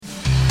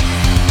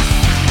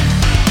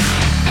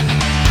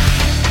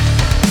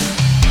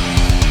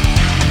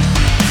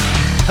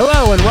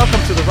Hello and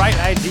welcome to The Right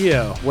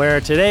Idea,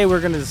 where today we're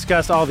going to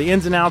discuss all the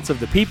ins and outs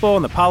of the people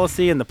and the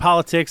policy and the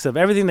politics of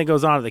everything that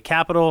goes on at the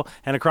Capitol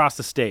and across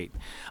the state.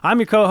 I'm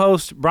your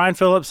co-host, Brian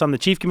Phillips. I'm the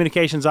Chief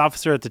Communications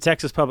Officer at the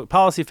Texas Public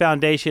Policy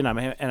Foundation,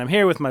 and I'm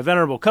here with my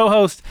venerable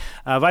co-host,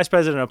 Vice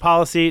President of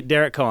Policy,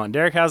 Derek Cohen.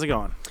 Derek, how's it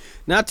going?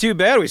 Not too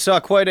bad. We saw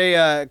quite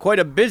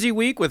a busy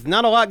week with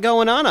not a lot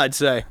going on, I'd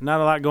say. Not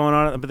a lot going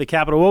on up at the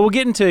Capitol. Well, we'll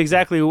get into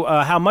exactly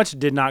how much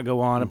did not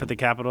go on up at the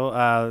Capitol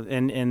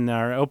in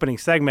our opening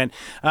segment.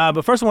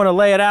 But first, I want to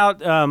lay it out.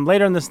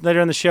 Later in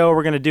the show,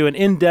 we're going to do an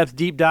in-depth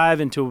deep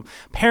dive into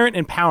parent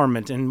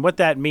empowerment and what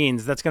that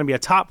means. That's going to be a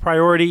top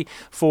priority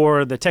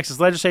for the Texas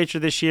legislature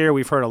this year.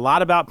 We've heard a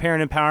lot about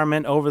parent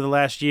empowerment over the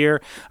last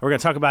year. We're going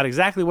to talk about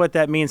exactly what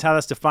that means, how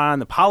that's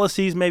defined, the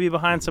policies maybe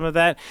behind some of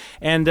that,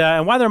 and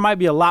why there might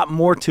be a lot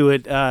more to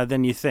it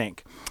than you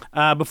think.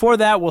 Before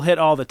that, we'll hit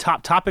all the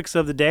top topics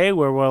of the day,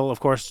 where we'll,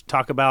 of course,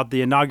 talk about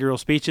the inaugural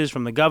speeches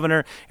from the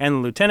governor and the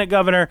lieutenant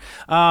governor.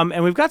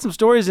 And we've got some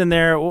stories in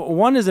there.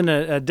 One is in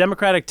a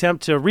Democratic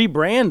attempt to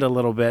rebrand a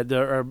little bit,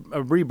 or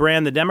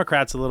rebrand the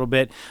Democrats a little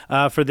bit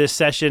for this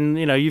session.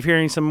 You know, you're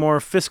hearing some more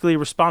fiscally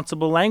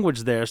responsible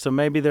language there, so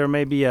maybe there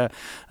may be a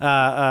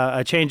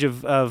change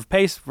of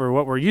pace for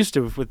what we're used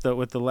to with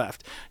the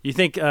left. You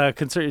think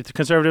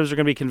conservatives are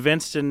going to be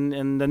convinced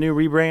in the new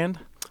rebrand?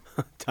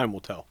 Time will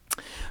tell.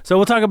 So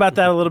we'll talk about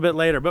that a little bit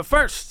later. But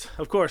first,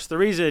 of course, the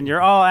reason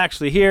you're all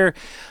actually here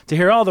to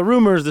hear all the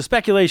rumors, the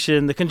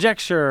speculation, the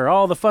conjecture,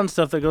 all the fun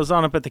stuff that goes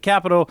on up at the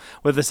Capitol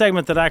with the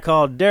segment that I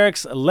call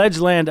Derek's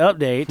Ledgeland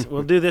Update.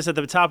 We'll do this at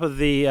the top of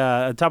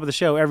the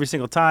show every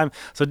single time.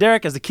 So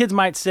Derek, as the kids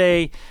might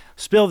say,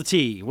 spill the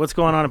tea. What's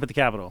going on up at the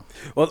Capitol?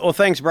 Well,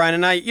 thanks,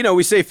 Brian. And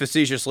we say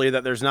facetiously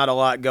that there's not a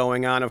lot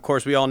going on. Of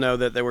course, we all know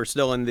that they were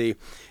still in the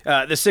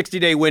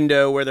 60-day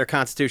window where they're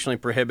constitutionally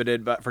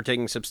prohibited for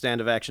taking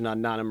substantive action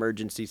on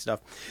non-emergency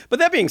stuff. But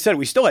that being said,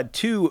 we still had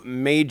two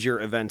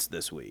major events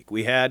this week.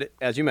 We had,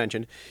 as you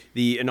mentioned,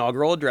 the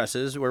inaugural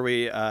addresses, where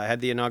we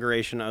had the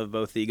inauguration of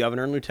both the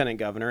governor and lieutenant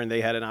governor, and they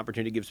had an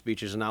opportunity to give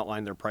speeches and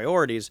outline their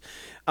priorities.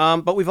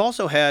 But we've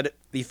also had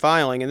the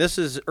filing, and this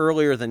is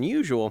earlier than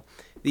usual,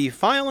 the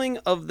filing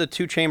of the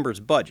two chambers'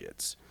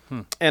 budgets.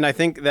 And I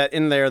think that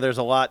in there's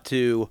a lot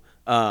to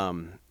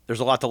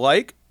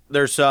like.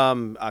 There's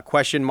some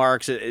question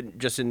marks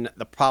just in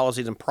the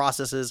policies and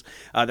processes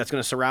that's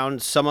going to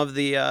surround some of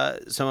the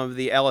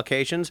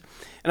allocations.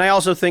 And I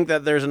also think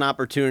that there's an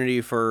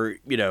opportunity for,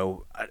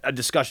 a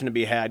discussion to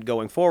be had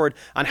going forward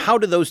on how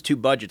do those two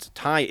budgets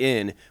tie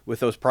in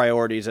with those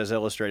priorities as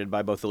illustrated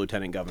by both the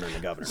lieutenant governor and the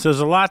governor. So there's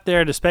a lot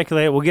there to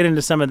speculate. We'll get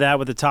into some of that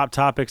with the top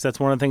topics. That's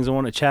one of the things I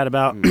want to chat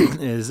about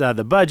is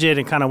the budget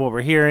and kind of what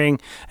we're hearing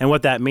and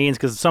what that means,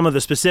 because some of the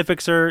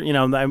specifics are,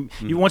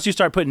 once you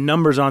start putting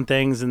numbers on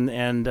things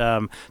and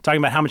talking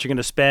about how much you're going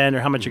to spend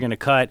or how much you're going to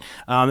cut,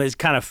 it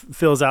kind of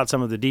fills out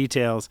some of the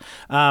details.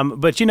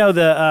 But you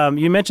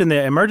mentioned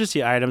the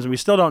emergency items, and we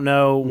still don't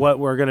know what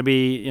we're going to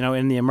be,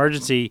 in the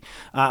emergency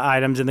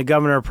items, and the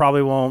governor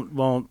probably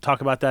won't talk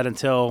about that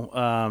until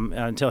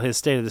his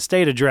State of the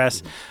State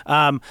address.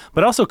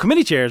 But also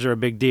committee chairs are a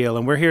big deal,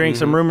 and we're hearing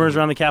some rumors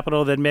around the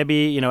Capitol that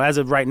maybe, as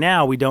of right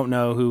now, we don't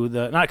know who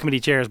not committee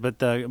chairs, but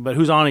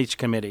who's on each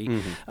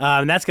committee,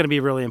 and that's going to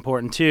be really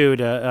important too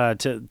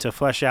to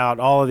flesh out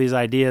all of these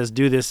ideas.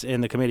 Do this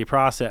in the committee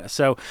process.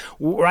 So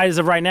right as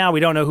of right now, we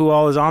don't know who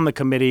all is on the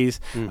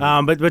committees.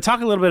 But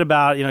talk a little bit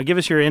about, give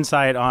us your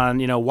insight on,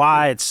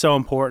 why it's so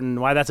important,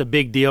 why that's a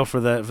big deal for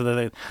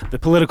the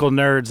political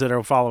nerds that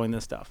are following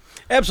this stuff.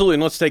 Absolutely.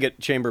 And let's take it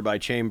chamber by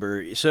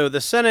chamber. So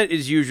the Senate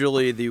is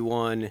usually the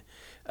one,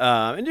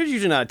 and there's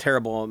usually not a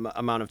terrible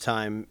amount of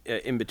time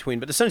in between,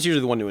 but the Senate's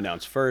usually the one to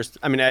announce first.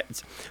 I mean,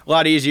 it's a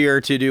lot easier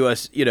to do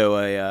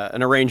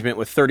an arrangement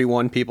with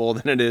 31 people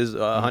than it is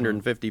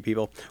 150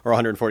 people, or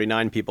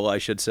 149 people, I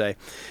should say.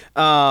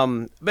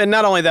 But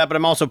not only that, but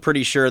I'm also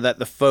pretty sure that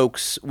the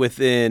folks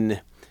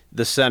within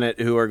the Senate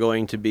who are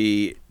going to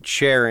be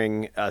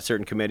chairing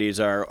certain committees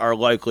are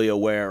likely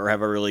aware or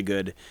have a really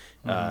good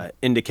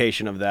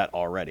indication of that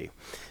already.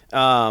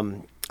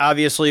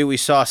 Obviously, we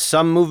saw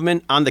some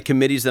movement on the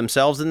committees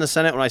themselves in the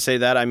Senate. When I say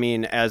that, I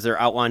mean as they're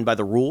outlined by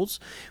the rules.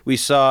 We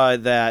saw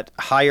that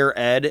higher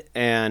ed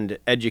and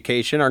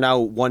education are now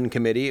one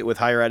committee, with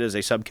higher ed as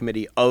a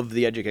subcommittee of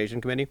the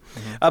education committee.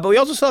 But we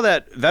also saw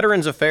that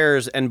Veterans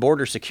Affairs and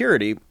Border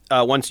Security,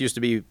 once used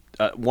to be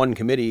one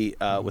committee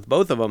with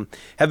both of them,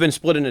 have been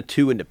split into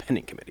two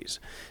independent committees.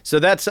 So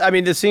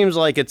this seems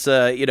like it's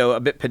a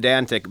bit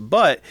pedantic,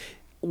 but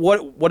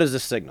what does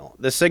this signal?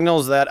 This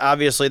signals that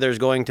obviously there's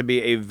going to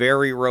be a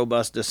very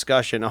robust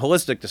discussion, a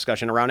holistic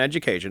discussion around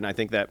education. I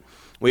think that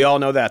we all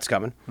know that's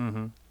coming.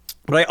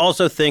 But I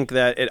also think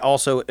that it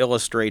also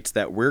illustrates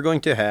that we're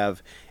going to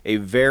have a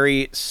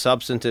very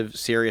substantive,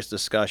 serious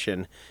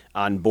discussion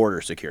on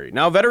border security.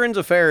 Now, Veterans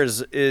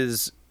Affairs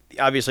is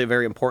obviously a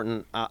very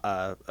important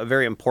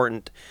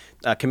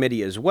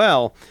committee as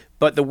well.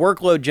 But the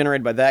workload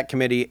generated by that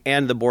committee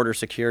and the Border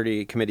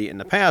Security Committee in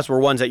the past were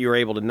ones that you were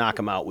able to knock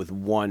them out with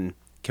one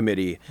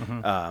committee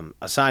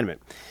assignment.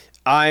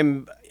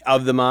 I'm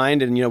of the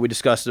mind, and we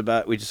discussed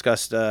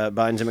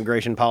Biden's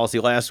immigration policy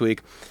last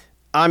week.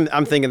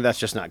 I'm thinking that's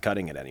just not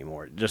cutting it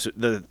anymore. Just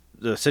the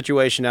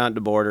situation out at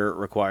the border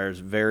requires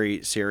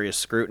very serious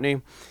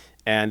scrutiny.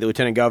 And the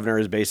lieutenant governor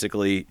has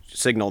basically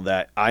signaled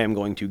that I am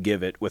going to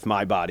give it with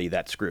my body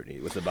that scrutiny,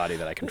 with the body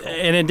that I control.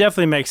 And it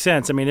definitely makes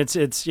sense. I mean,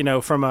 it's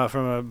from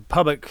a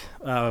public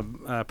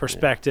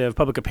perspective,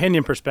 public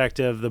opinion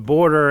perspective, the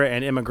border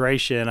and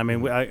immigration. I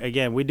mean,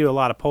 we do a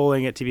lot of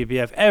polling at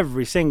TPPF.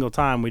 Every single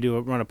time we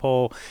run a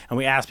poll and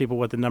we ask people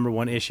what the number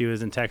one issue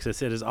is in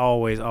Texas, it is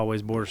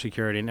always border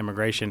security and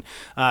immigration.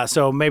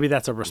 So maybe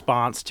that's a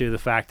response to the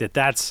fact that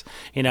that's,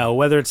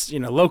 whether it's,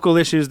 local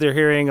issues they're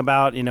hearing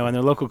about, in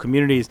their local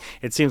communities.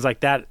 It seems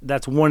like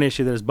that's one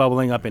issue that is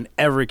bubbling up in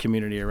every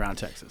community around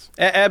Texas.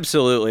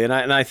 Absolutely, and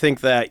I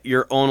think that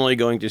you're only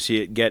going to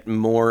see it get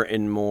more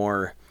and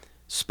more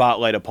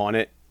spotlight upon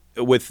it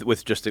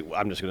with just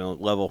I'm just going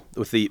to level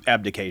with the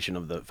abdication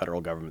of the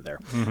federal government there.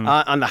 Mm-hmm.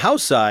 On the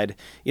House side,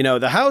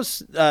 the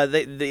House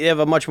they have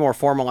a much more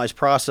formalized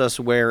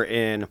process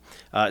wherein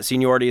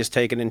seniority is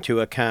taken into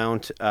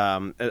account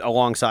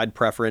alongside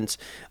preference.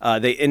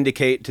 They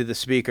indicate to the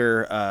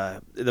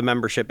speaker, the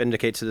membership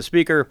indicates to the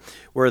speaker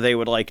where they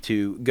would like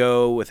to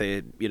go with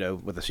a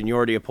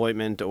seniority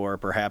appointment or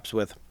perhaps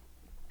with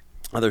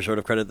other sort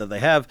of credit that they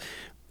have.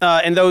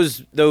 And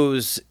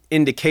those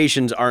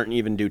indications aren't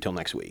even due till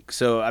next week.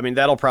 So, I mean,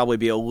 that'll probably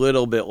be a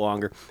little bit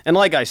longer. And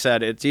like I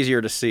said, it's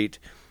easier to seat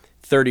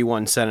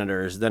 31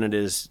 senators than it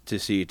is to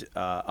seat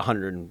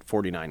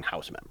 149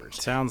 House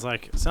members. Sounds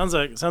like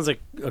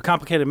a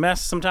complicated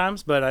mess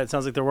sometimes, but it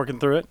sounds like they're working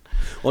through it.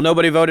 Well,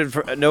 nobody voted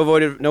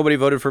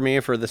for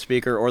me for the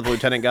speaker or the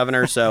lieutenant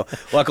governor, so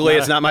luckily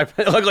it's not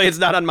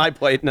on my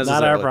plate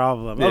necessarily. Not our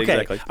problem. Yeah, okay.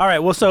 Exactly. All right.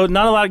 Well, so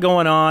not a lot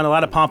going on, a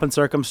lot of pomp and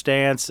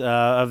circumstance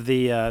of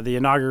the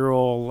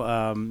inaugural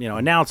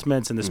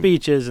announcements and the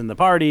speeches and the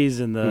parties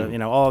and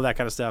the all of that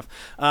kind of stuff.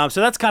 So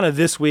that's kind of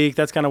this week.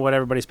 That's kind of what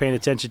everybody's paying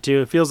attention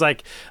to. It feels like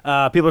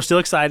people are still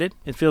excited.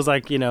 It feels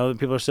like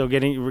people are still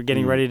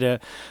getting ready to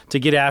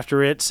get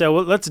after it. So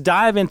let's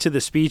dive into the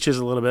speeches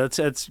a little bit.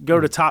 Let's go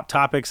to top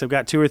topics. I've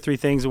got 2 or 3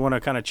 things I want to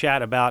kind of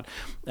chat about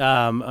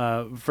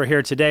for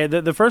here today.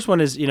 The first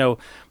one is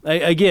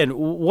again,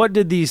 what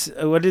did these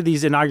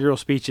inaugural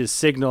speeches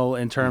signal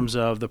in terms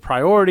of the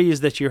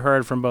priorities that you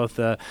heard from both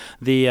the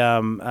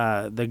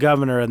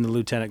governor and the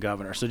lieutenant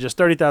governor? So just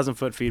 30,000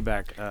 foot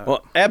feedback.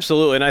 Well,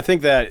 absolutely, and I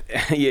think that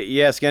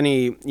you ask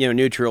any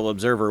neutral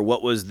observer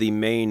what was the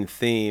main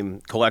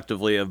theme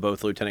collectively of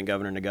both lieutenant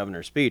governor and the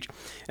governor's speech,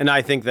 and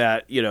I think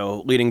that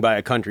leading by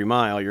a country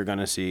mile, you're going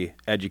to see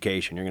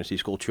education, you're going to see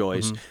school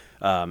choice.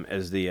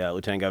 As the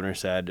lieutenant governor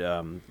said,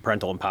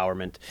 parental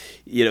empowerment,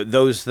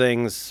 those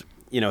things,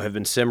 have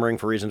been simmering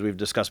for reasons we've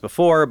discussed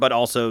before, but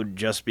also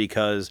just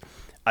because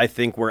I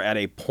think we're at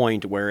a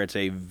point where it's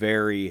a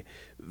very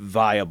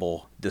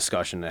viable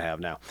discussion to have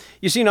now.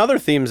 You've seen other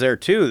themes there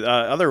too,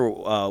 other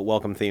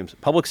welcome themes,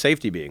 public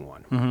safety being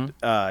one.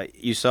 Mm-hmm.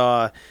 You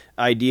saw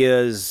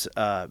ideas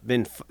that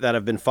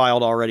have been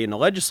filed already in the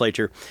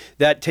legislature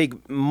that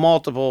take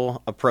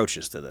multiple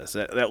approaches to this,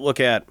 that look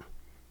at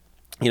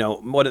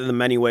what are the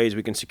many ways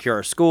we can secure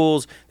our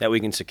schools, that we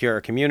can secure our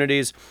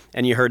communities,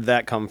 and you heard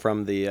that come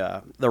from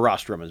the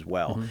rostrum as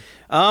well. Mm-hmm.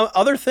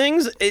 Other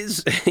things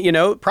is,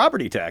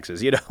 property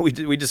taxes.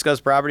 We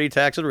discussed property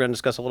taxes. We're going to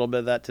discuss a little bit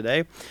of that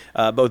today.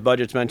 Both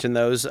budgets mention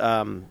those.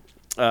 Some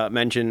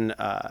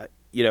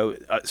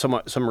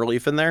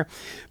relief in there.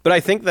 But I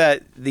think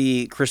that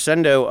the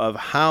crescendo of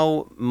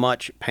how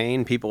much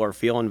pain people are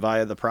feeling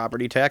via the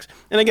property tax,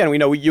 and again, we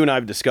know you and I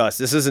have discussed,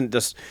 this isn't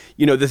just,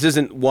 this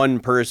isn't one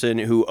person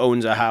who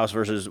owns a house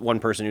versus one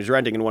person who's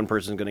renting, and one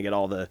person is going to get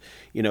all the,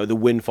 the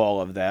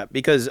windfall of that,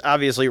 because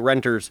obviously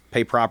renters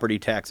pay property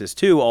taxes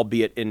too,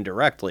 albeit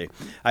indirectly.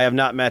 I have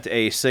not met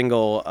a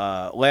single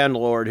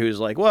landlord who's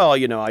like, well, I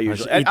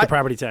usually eat the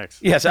property tax.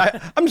 Yes,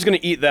 I'm just going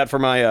to eat that for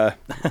my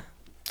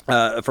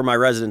for my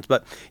residents,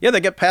 but they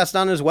get passed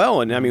on as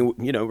well. And I mean,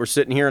 we're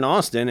sitting here in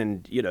Austin,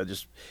 and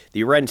just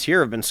the rents here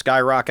have been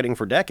skyrocketing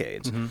for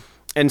decades. Mm-hmm.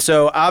 And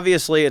so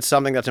obviously it's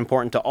something that's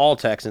important to all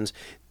Texans.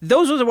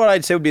 Those are what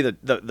I'd say would be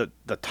the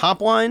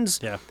top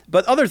lines. Yeah.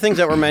 But other things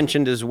that were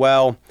mentioned as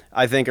well,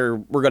 I think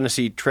we're going to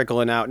see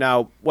trickling out.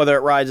 Now, whether it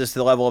rises to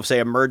the level of, say,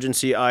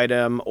 emergency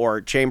item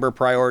or chamber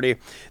priority,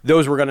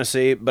 those we're going to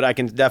see. But I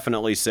can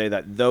definitely say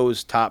that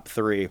those top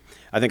 3,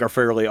 I think, are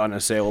fairly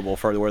unassailable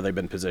for where they've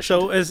been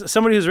positioned. So as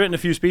somebody who's written a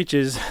few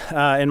speeches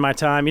in my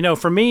time,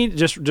 for me,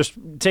 just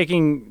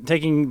taking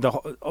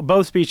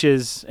both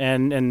speeches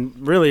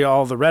and really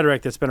all the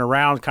rhetoric that's been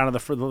around kind of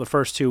the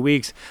first 2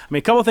 weeks, I mean,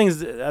 a couple of things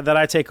that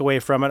I take away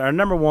from it are,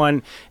 number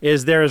one,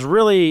 is there's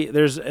an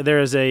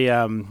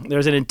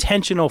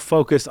intentional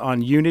focus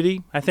on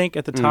unity, I think,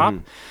 at the top.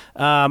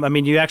 I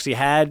mean, you actually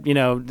had,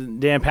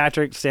 Dan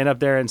Patrick stand up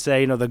there and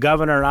say, the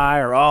governor and I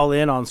are all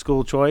in on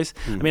school choice.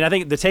 I mean, I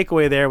think the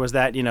takeaway there was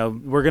that,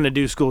 we're going to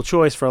do school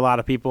choice for a lot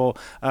of people.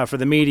 For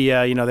the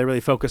media, they really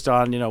focused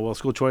on, well,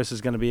 school choice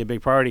is going to be a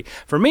big priority.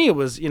 For me, it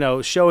was,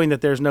 showing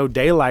that there's no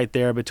daylight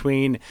there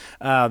between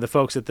the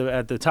folks at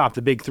the top,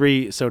 the big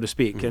three, so to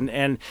speak.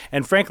 And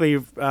frankly,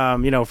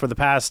 for the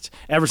past,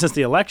 ever since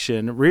the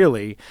election,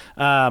 really,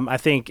 I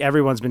think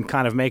everyone's been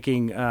kind of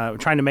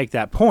trying to make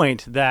that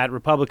point that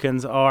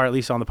Republicans are, at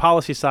least on the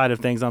policy side of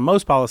things, on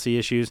most policy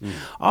issues,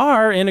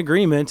 are in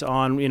agreement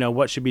on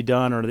what should be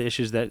done or the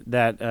issues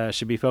that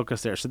should be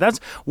focused there. So that's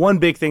one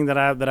big thing that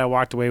I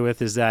walked away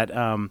with is that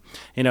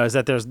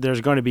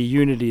there's going to be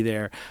unity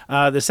there.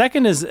 The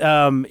second is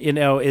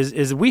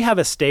is we have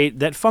a state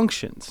that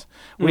functions.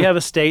 We have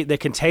a state that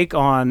can take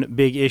on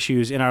big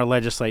issues in our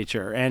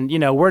legislature, and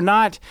we're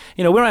not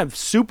we don't have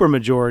super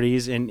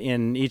majorities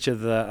in each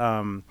of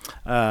the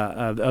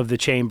of the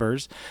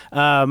chambers,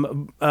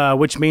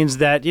 which means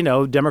that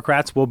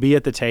Democrats will be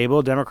at the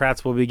table,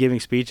 Democrats will be giving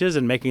speeches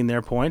and making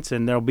their points,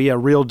 and there'll be a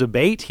real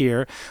debate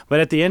here. But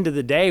at the end of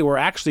the day, we're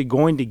actually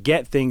going to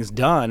get things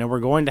done, and we're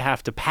going to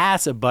have to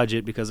pass a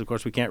budget because, of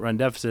course, we can't run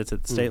deficits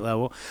at the state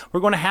level. We're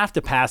going to have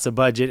to pass a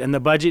budget, and the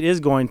budget is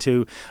going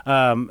to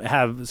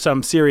have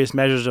some serious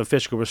measures of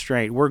fiscal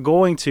restraint. We're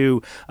going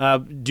to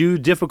do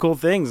difficult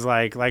things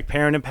like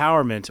parent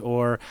empowerment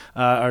or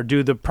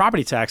do the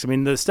property tax. I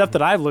mean, the stuff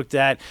that I've looked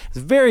at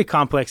is very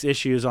complex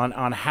issues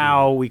on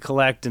how we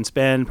collect and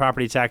spend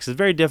property taxes.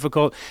 Very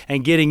difficult,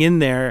 and getting in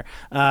there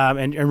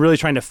and really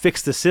trying to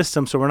fix the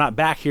system so we're not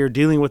back here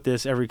dealing with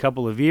this every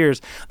couple of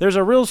years. There's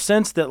a real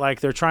sense that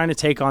they're trying to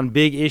take on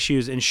big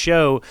issues and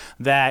show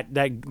that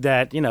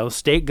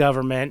state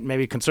government,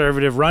 maybe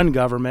conservative run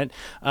government,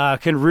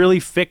 can really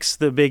fix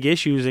the big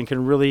issues and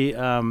can really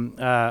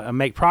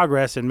make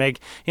progress and make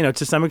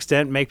to some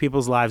extent make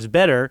people's lives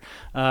better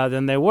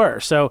than they were.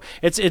 So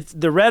it's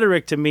the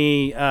rhetoric to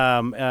me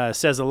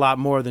says a lot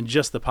more than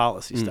just the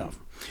policy stuff.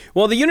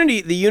 Well, the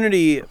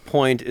unity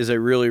point is a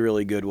really,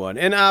 really good one.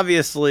 And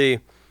obviously,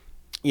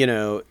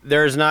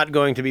 there's not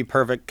going to be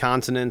perfect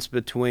consonance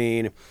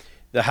between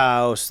the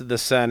House, the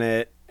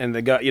Senate, and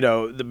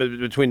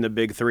between the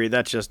big three.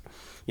 That's just,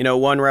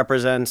 one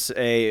represents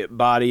a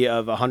body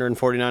of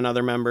 149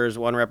 other members,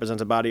 one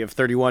represents a body of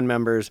 31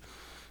 members,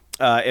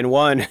 and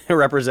one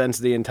represents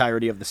the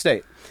entirety of the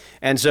state.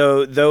 And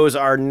so those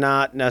are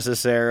not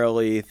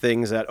necessarily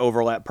things that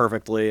overlap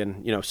perfectly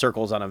and,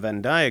 circles on a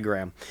Venn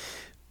diagram.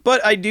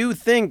 But I do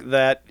think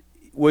that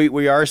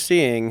we are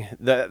seeing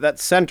that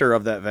center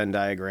of that Venn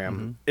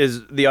diagram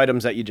is the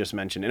items that you just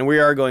mentioned. And we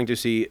are going to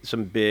see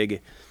some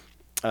big,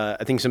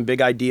 some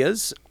big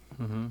ideas.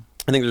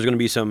 I think there's going to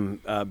be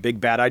some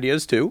big bad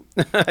ideas, too.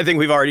 I think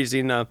we've already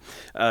seen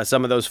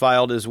some of those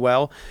filed as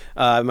well.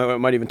 We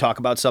might even talk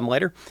about some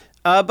later.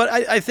 But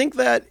I think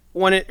that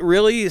when it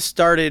really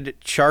started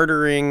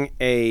chartering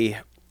a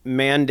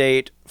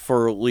mandate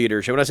for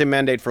leadership, when I say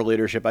mandate for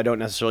leadership, I don't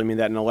necessarily mean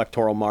that in an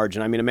electoral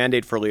margin. I mean a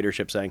mandate for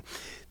leadership saying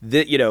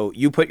that,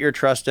 you put your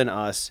trust in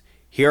us.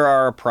 Here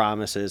are our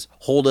promises.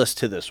 Hold us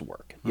to this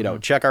work.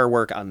 Check our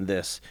work on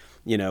this,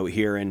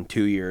 here in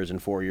 2 years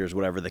and 4 years,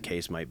 whatever the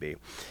case might be.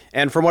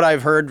 And from what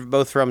I've heard,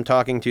 both from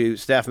talking to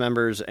staff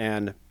members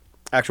and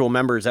actual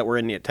members that were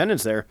in the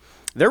attendance there,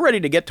 they're ready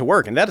to get to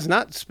work. And that is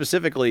not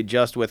specifically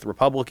just with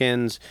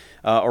Republicans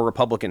or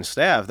Republican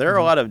staff. There are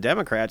a lot of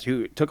Democrats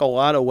who took a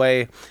lot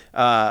away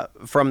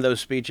from those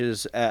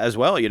speeches as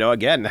well.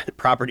 Again,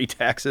 property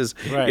taxes,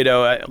 right.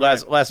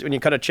 Last when you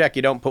cut a check,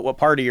 you don't put what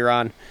party you're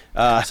on.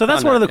 So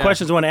that's one of the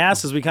questions I want to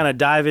ask as we kind of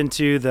dive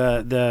into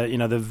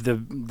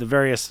the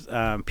various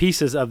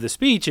pieces of the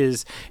speech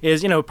is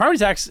property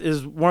tax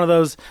is one of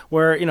those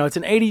where, it's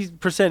an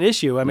 80%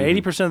 issue. I mean,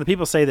 80% of the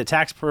people say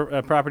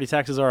that property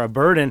taxes are a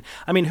burden.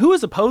 I mean, who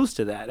is opposed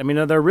to that? I mean,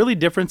 are there really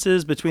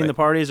differences between the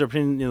parties or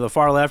between the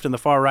far left and the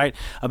far right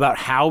about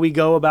how we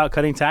go about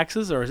cutting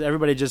taxes, or is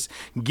everybody just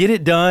get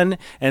it done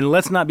and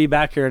let's not be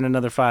back here in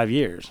another 5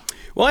 years?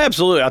 Well,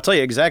 absolutely. I'll tell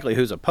you exactly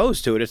who's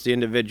opposed to it. It's the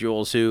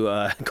individuals who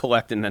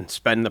collect and then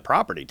spend the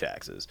property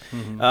taxes.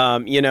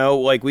 So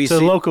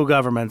local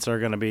governments are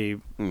going to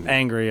be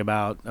angry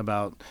about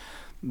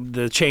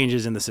the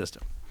changes in the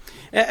system.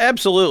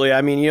 Absolutely.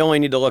 I mean, you only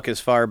need to look as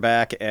far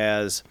back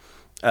as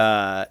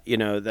the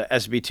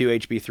SB2,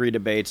 HB3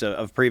 debates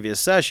of previous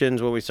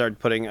sessions when we started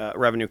putting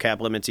revenue cap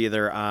limits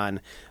either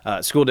on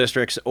school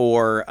districts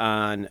or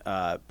on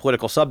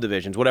political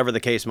subdivisions, whatever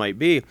the case might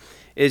be,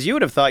 is you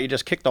would have thought you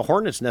just kicked the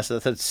hornet's nest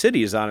that said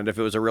cities on it if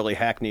it was a really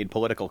hackneyed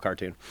political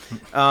cartoon.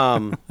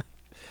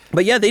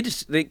 But yeah,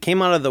 they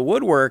came out of the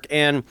woodwork,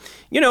 and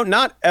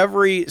not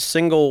every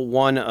single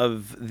one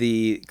of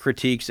the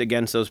critiques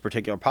against those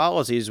particular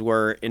policies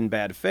were in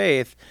bad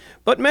faith,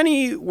 but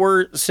many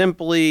were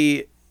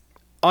simply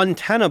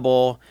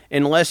untenable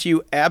unless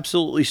you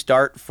absolutely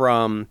start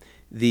from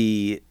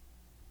the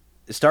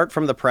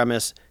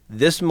premise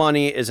This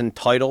money is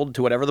entitled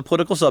to whatever the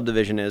political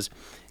subdivision is,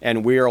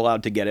 and we are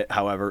allowed to get it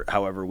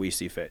however we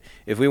see fit.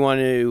 If we want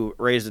to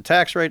raise the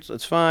tax rates,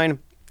 that's fine.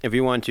 If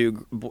we want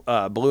to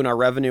balloon our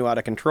revenue out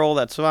of control,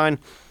 that's fine.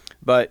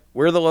 But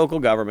we're the local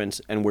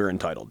governments, and we're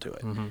entitled to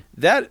it.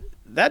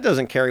 That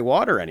doesn't carry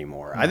water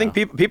anymore. No. I think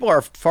people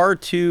are far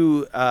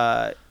too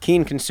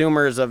keen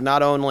consumers of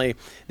not only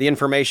the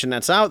information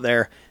that's out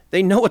there,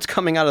 they know what's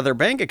coming out of their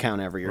bank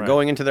account every year,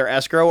 going into their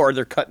escrow, or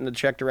they're cutting the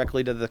check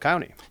directly to the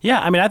county.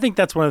 Yeah, I mean, I think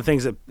that's one of the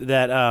things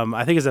that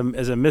I think is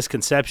a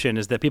misconception,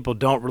 is that people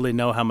don't really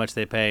know how much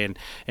they pay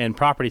in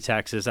property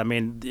taxes. I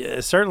mean,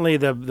 certainly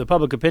the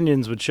public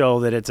opinions would show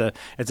that it's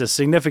a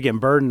significant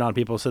burden on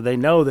people, so they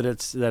know that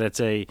it's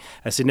a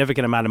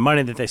significant amount of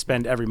money that they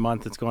spend every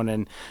month that's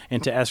going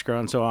into escrow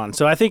and so on.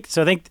 So I think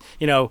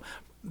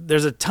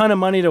there's a ton of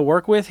money to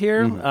work with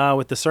here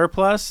with the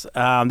surplus.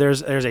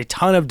 There's a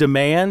ton of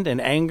demand and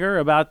anger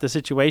about the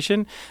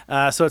situation.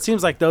 So it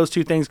seems like those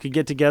two things could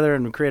get together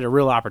and create a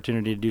real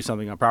opportunity to do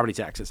something on property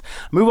taxes.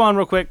 Move on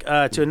real quick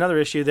to another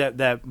issue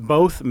that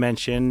both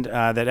mentioned,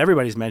 that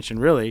everybody's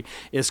mentioned really,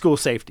 is school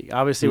safety.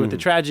 Obviously, with the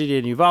tragedy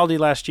in Uvalde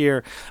last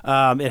year,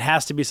 it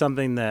has to be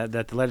something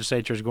that the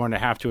legislature is going to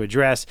have to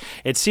address.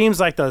 It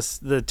seems like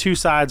the two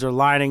sides are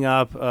lining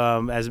up,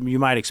 as you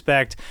might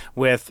expect,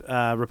 with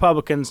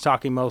Republicans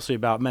talking mostly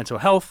about mental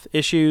health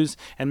issues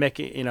and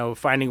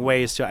finding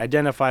ways to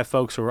identify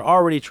folks who are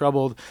already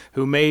troubled,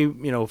 who may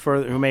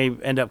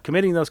end up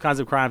committing those kinds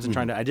of crimes, and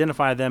trying to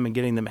identify them and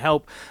getting them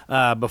help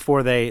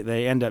before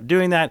they end up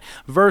doing that,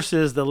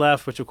 versus the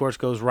left, which of course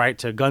goes right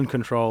to gun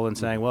control and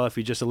saying, well, if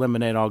you just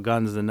eliminate all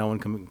guns, then no one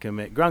can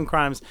commit gun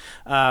crimes,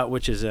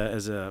 which is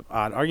a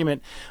odd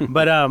argument.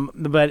 But I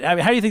mean,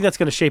 how do you think that's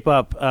going to shape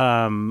up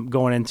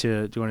going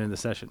into the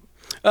session?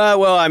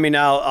 Well, I mean,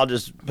 I'll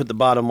just put the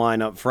bottom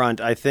line up front.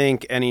 I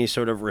think any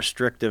sort of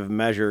restrictive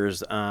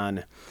measures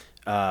on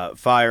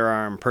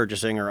firearm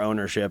purchasing or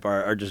ownership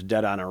are just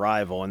dead on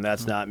arrival, and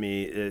that's not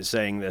me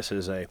saying this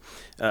as a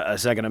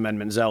Second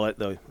Amendment zealot,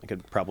 though I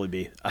could probably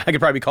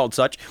be called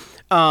such.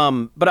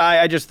 But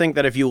I just think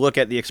that if you look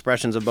at the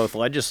expressions of both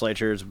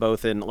legislatures,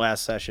 both in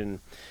last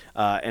session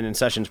and in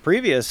sessions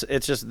previous,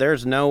 it's just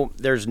there's no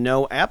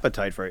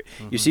appetite for it.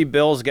 You see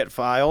bills get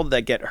filed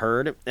that get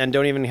heard and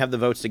don't even have the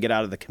votes to get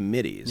out of the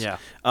committees. Yeah.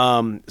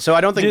 So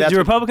I don't think do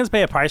Republicans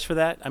pay a price for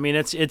that? I mean,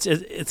 it's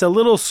a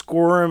little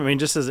squirm. I mean,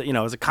 just as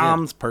as a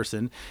comms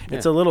person,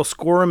 it's a little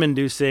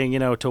squirm-inducing,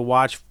 to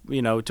watch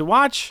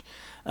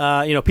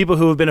people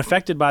who have been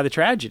affected by the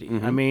tragedy.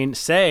 I mean,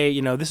 say,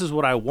 this is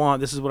what I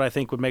want. This is what I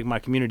think would make my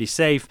community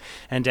safe.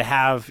 And to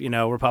have,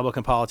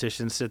 Republican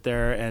politicians sit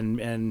there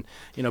and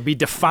be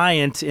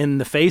defiant in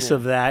the face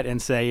of that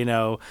and say,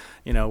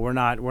 we're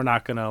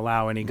not going to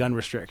allow any gun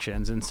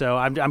restrictions. And so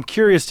I'm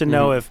curious to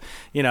know if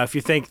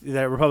you think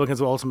that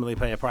Republicans will ultimately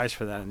pay a price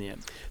for that in the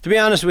end. To be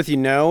honest with you,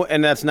 no.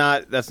 And that's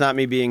not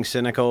me being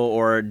cynical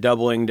or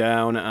doubling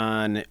down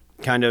on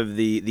kind of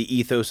the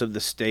ethos of the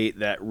state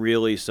that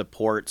really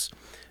supports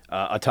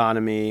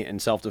autonomy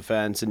and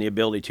self-defense and the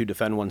ability to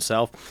defend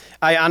oneself.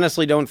 I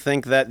honestly don't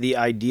think that the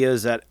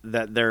ideas that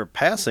they're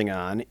passing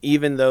on,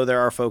 even though there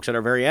are folks that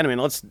are very anti,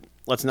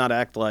 let's not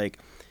act like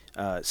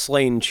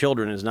slaying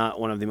children is not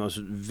one of the most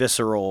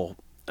visceral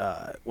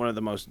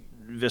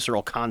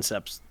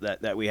concepts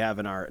that we have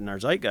in our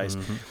zeitgeist.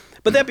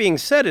 But that being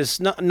said,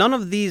 none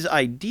of these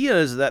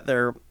ideas that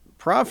they're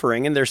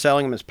proffering, and they're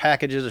selling them as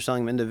packages, they're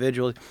selling them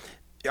individually,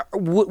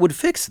 would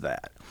fix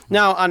that.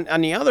 Now,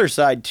 on the other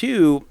side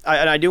too,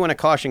 I do want to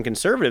caution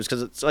conservatives,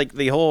 because it's like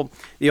the whole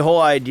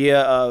idea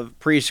of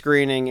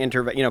pre-screening,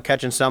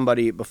 catching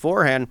somebody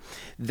beforehand.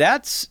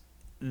 That's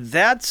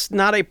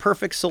not a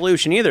perfect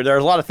solution either. There are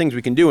a lot of things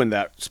we can do in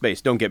that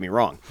space. Don't get me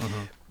wrong.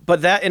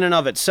 But that in and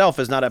of itself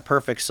is not a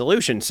perfect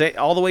solution. Say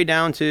all the way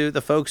down to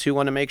the folks who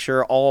want to make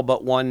sure all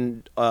but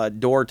one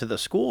door to the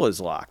school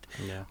is locked.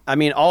 Yeah. I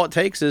mean, all it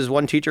takes is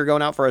one teacher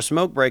going out for a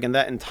smoke break, and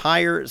that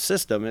entire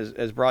system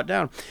is brought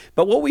down.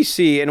 But what we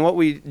see and what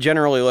we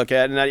generally look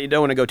at, and I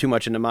don't want to go too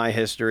much into my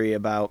history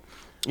about,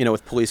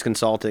 with police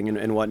consulting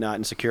and whatnot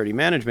and security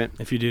management.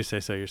 If you do say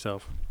so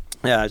yourself.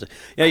 Yeah,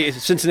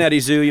 Cincinnati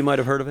Zoo, you might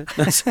have heard of it.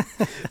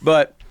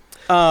 But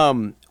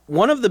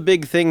one of the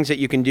big things that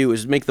you can do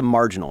is make the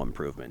marginal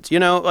improvements.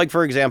 Like,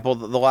 for example,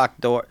 the locked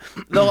door.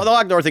 The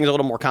locked door thing is a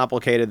little more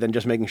complicated than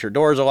just making sure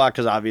doors are locked,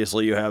 because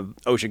obviously you have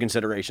OSHA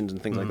considerations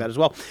and things like that as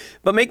well.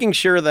 But making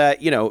sure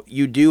that,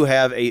 you do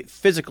have a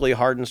physically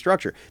hardened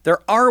structure. There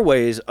are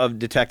ways of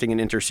detecting and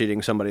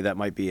interceding somebody that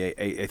might be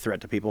a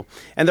threat to people.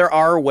 And there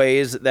are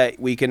ways that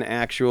we can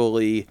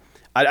actually...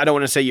 I don't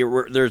want to say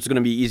there's going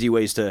to be easy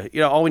ways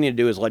to... all we need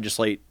to do is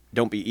legislate,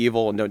 don't be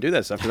evil and don't do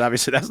that stuff, because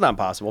obviously that's not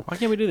possible. Why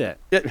can't we do that?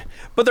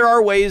 But there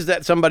are ways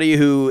that somebody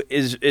who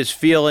is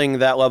feeling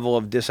that level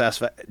of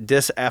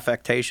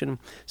disaffectation,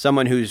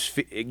 someone who's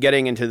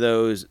getting into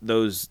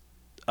those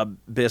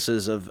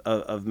abysses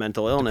of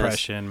mental illness.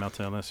 Depression,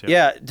 mental illness.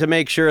 Yeah, to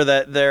make sure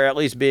that they're at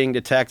least being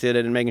detected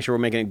and making sure we're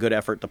making a good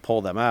effort to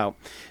pull them out.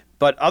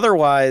 But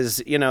otherwise,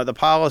 the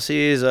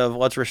policies of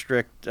let's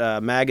restrict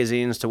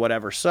magazines to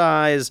whatever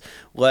size,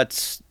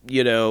 let's,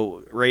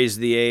 raise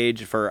the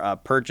age for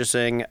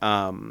purchasing,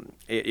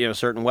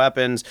 certain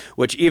weapons,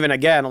 which even,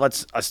 again,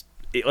 let's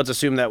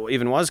assume that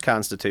even was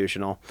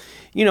constitutional,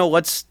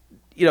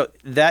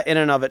 that in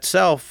and of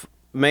itself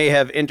may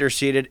have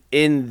interceded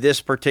in this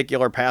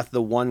particular path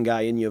the one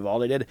guy in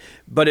Uvalde did,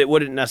 but it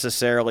wouldn't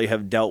necessarily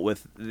have dealt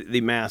with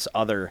the mass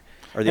other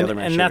or the other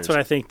mass and that's what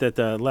I think that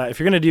if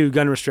you're going to do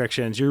gun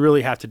restrictions, you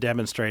really have to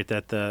demonstrate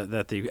that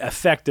the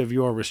effect of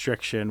your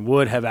restriction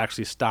would have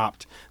actually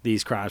stopped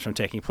these crimes from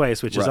taking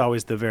place, which is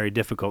always the very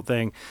difficult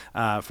thing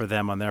for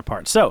them on their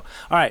part. So, all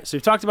right, so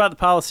we've talked about the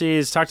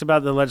policies, talked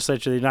about the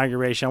legislature, the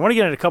inauguration. I want to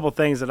get into a couple of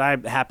things that I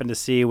happen to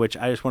see, which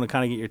I just want to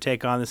kind of get your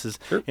take on. This is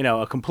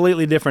a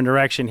completely different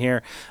direction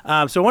here.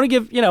 So I want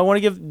to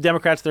give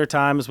Democrats their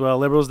time as well,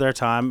 liberals their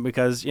time,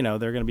 because they're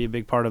going to be a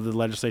big part of the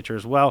legislature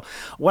as well.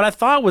 What I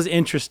thought was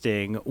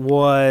interesting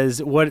was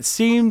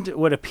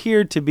what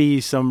appeared to be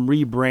some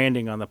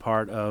rebranding on the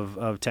part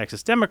of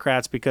Texas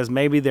Democrats, because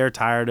maybe they're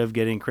tired of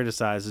getting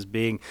criticized as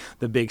being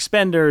the big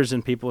spenders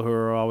and people who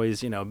are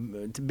always,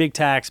 big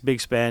tax, big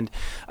spend.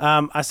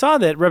 I saw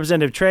that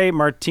Representative Trey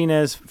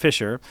Martinez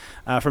Fisher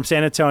from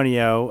San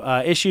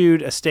Antonio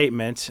issued a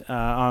statement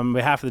on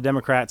behalf of the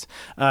Democrats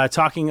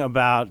talking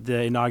about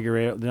the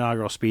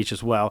inaugural speech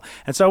as well.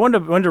 And so I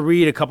wanted to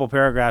read a couple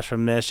paragraphs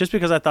from this just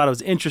because I thought it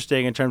was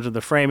interesting in terms of the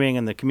framing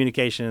and the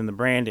communication and the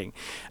branding.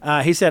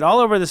 He said, all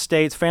over the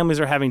states, families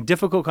are having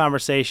difficult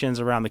conversations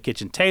around the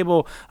kitchen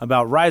table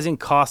about rising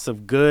costs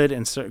of goods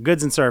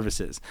and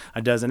services.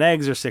 A dozen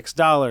eggs are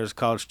 $6.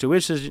 College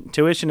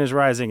tuition is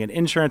rising, and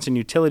insurance and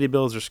utility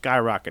bills are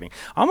skyrocketing.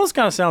 Almost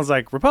kind of sounds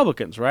like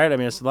Republicans, right? I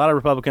mean, a lot of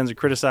Republicans are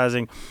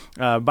criticizing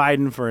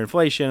Biden for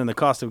inflation and the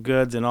cost of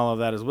goods and all of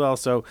that as well.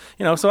 So,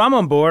 so I'm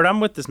on board. I'm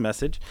with this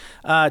message.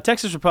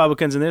 Texas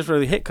Republicans, and this is where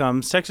the hit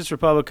comes, Texas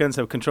Republicans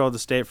have controlled the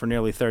state for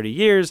nearly 30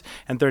 years,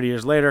 and 30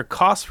 years later,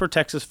 costs for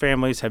Texas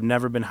families have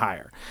never been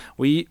higher.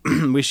 We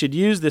should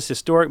use this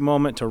historic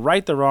moment to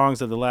right the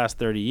wrongs of the last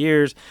 30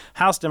 years.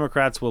 House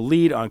Democrats will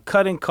lead on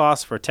cutting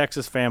costs for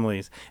Texas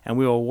families, and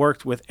we will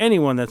work with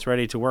anyone that's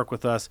ready to work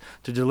with us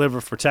to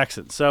deliver for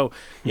Texans. So,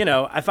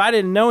 if I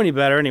didn't know any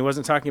better and he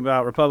wasn't talking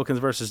about Republicans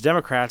versus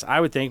Democrats, I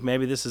would think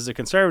maybe this is a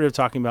conservative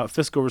talking about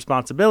fiscal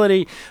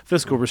responsibility,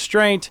 fiscal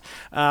restraint.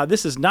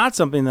 This is not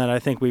something that I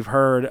think we've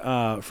heard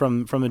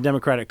from the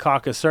Democratic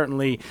caucus.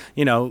 Certainly,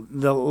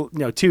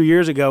 2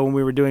 years ago when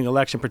we were doing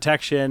election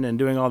protection and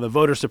doing all the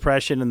voter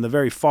suppression and the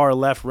very far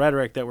left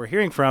rhetoric that we're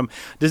hearing from,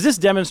 does this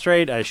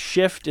demonstrate a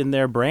shift in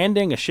their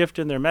branding, a shift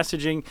in their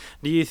messaging,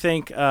 do you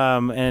think,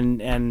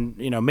 and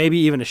maybe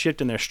even a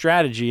shift in their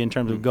strategy in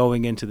terms of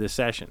going into this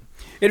session?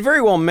 It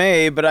very well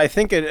may, but I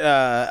think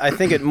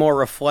it more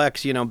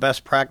reflects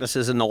best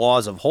practices in the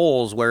laws of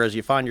holes, whereas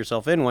you find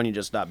yourself in one, you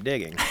just stop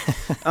digging.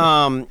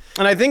 And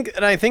I think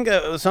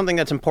something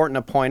that's important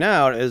to point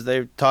out is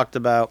they've talked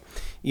about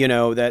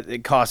that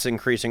it costs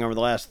increasing over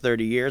the last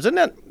 30 years, and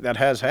that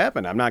has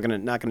happened. I'm not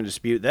going to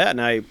dispute that,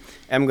 and I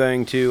am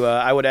going to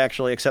I would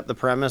actually accept the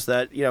premise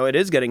that it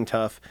is getting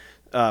tough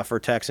for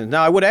Texans.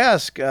 Now, I would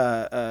ask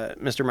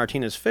Mr.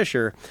 Martinez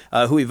Fisher,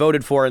 who he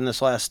voted for in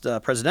this last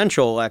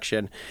presidential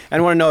election,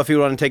 and I want to know if he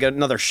would want to take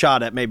another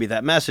shot at maybe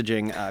that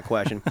messaging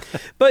question.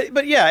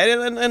 but yeah,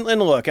 and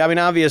look, I mean,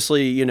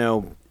 obviously,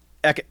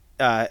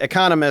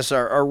 economists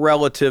are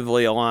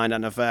relatively aligned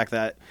on the fact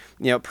that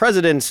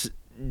presidents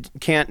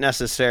can't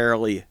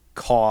necessarily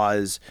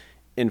cause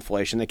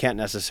inflation. They can't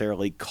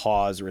necessarily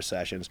cause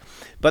recessions,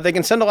 but they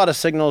can send a lot of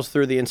signals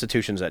through the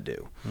institutions that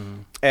do. Mm-hmm.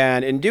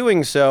 And in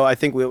doing so, I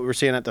think what we're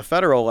seeing at the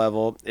federal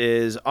level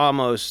is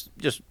almost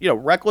just,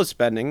 reckless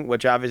spending,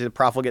 which obviously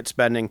profligate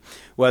spending,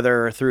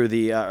 whether through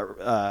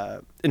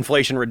the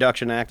Inflation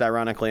Reduction Act,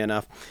 ironically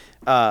enough,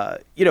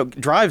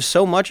 drives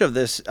so much of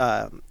this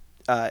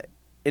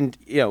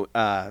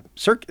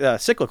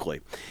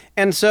cyclically.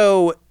 And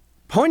so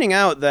pointing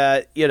out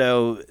that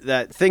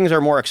that things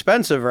are more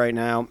expensive right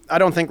now, I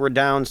don't think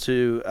redounds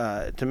to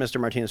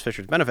Mr. Martinez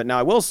Fisher's benefit. Now,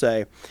 I will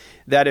say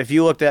that if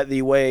you looked at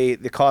the way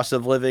the cost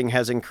of living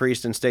has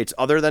increased in states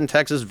other than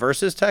Texas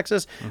versus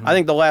Texas, mm-hmm. I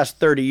think the last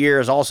 30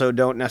 years also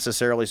don't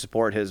necessarily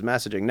support his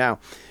messaging. Now,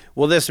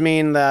 will this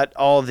mean that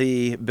all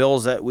the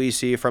bills that we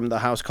see from the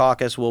House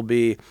caucus will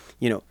be,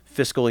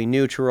 fiscally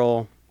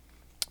neutral,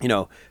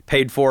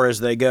 paid for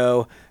as they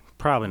go?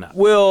 Probably not.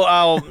 Well,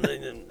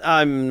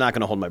 I'm not going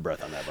to hold my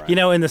breath on that,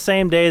 Brian. In the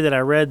same day that I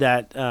read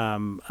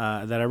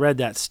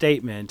that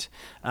statement,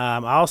 I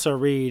also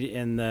read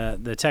in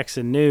the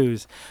Texan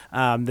News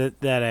that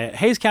a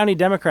Hays County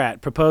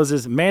Democrat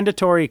proposes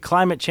mandatory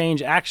climate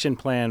change action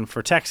plan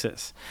for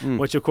Texas,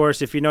 which, of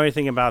course, if you know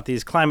anything about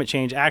these climate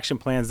change action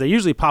plans, they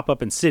usually pop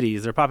up in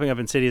cities. They're popping up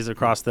in cities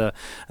across the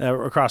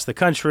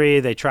country.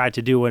 They tried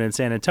to do one in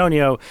San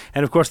Antonio.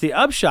 And, of course, the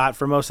upshot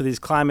for most of these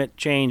climate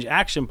change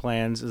action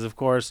plans is, of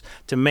course,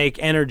 to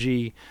make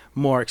energy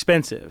more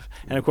expensive.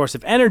 And of course,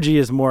 if energy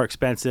is more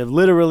expensive,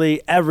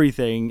 literally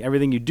everything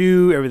you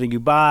do, everything you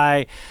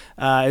buy,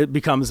 it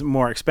becomes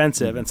more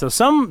expensive. And so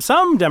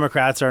some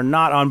Democrats are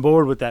not on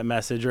board with that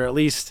message, or at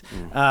least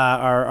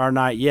are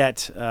not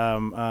yet,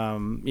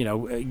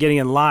 getting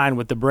in line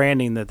with the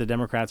branding that the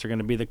Democrats are going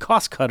to be the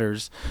cost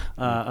cutters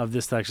of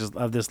this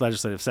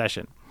legislative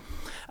session.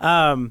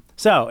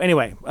 So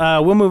anyway,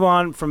 we'll move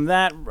on from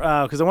that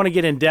because I want to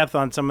get in depth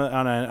on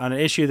on an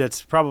issue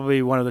that's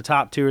probably one of the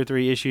top 2 or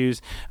 3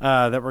 issues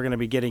that we're going to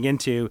be getting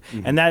into,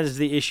 and that is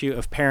the issue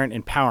of parent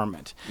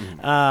empowerment.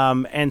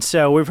 And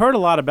so we've heard a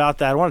lot about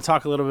that. I want to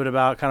talk a little bit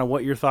about kind of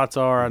what your thoughts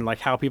are and like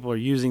how people are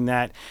using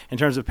that in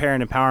terms of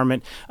parent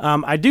empowerment.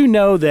 I do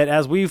know that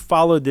as we've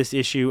followed this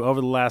issue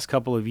over the last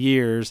couple of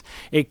years,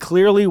 it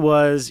clearly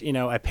was,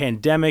 a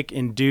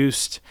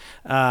pandemic-induced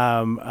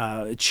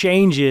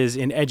changes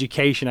in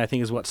education, I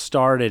think, is what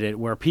started it,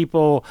 where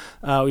people,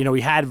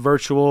 we had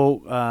virtual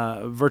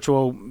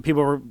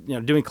people were,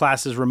 doing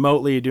classes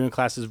remotely, doing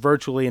classes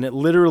virtually, and it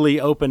literally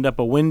opened up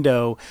a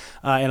window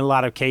in a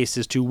lot of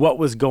cases to what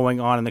was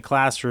going on in the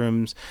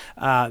classrooms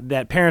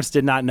that parents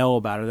did not know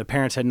about or the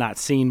parents had not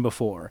seen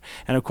before.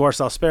 And of course,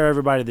 I'll spare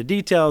everybody the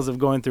details of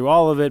going through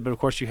all of it, but of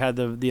course you had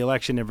the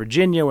election in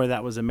Virginia where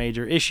that was a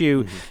major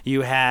issue.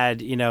 You had,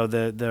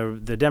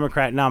 the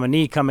Democrat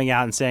nominee coming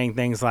out and saying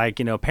things like,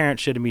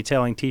 parents shouldn't be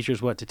telling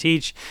teachers what to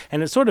teach.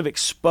 And it sort of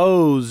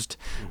exposed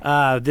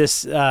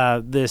this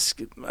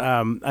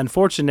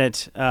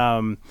unfortunate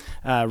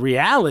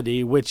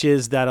reality, which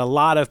is that a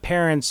lot of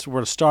parents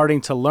were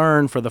starting to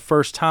learn for the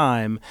first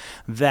time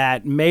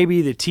that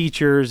maybe the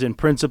teachers and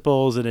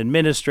principals and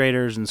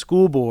administrators and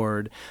school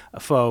board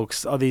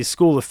folks, or these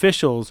school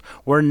officials,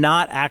 were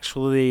not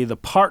actually the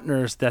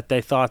partners that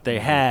they thought they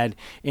had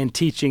in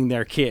teaching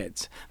their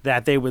kids.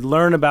 That they would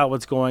learn about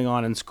what's going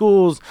on in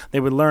schools, they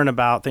would learn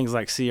about things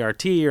like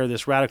CRT or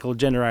this radical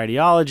gender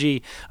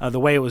ideology, the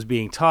way it was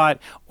being taught,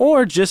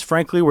 or just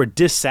frankly were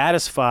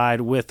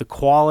dissatisfied with the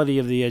quality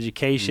of the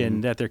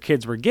education that their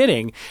kids were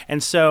getting.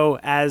 And so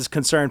as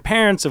concerned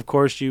parents, of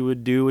course, you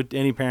would do what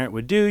any parent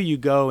would do. You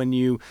go and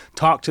you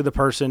talk to the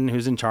person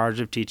who's in charge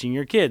of teaching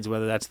your kids,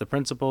 whether that's the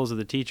principals or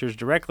the teachers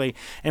directly.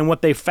 And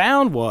what they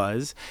found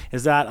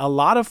is that a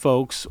lot of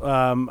folks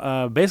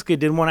basically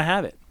didn't want to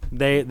have it.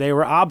 They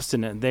were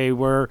obstinate. They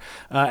were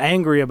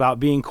angry about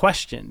being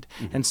questioned,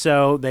 and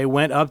so they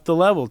went up the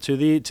level to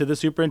the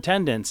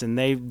superintendents, and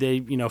they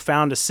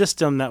found a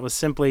system that was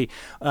simply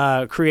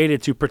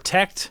created to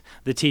protect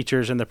the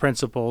teachers and the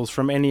principals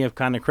from any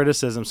kind of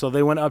criticism. So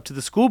they went up to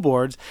the school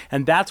boards,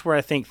 and that's where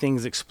I think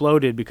things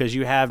exploded, because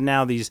you have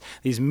now these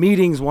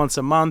meetings once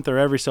a month or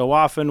every so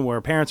often where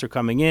parents are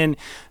coming in,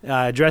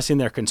 addressing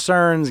their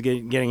concerns,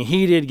 getting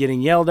heated,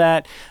 getting yelled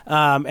at,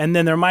 and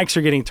then their mics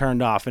are getting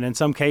turned off, and in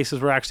some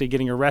cases we're actually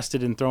getting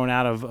arrested and thrown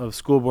out of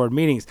school board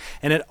meetings.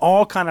 And it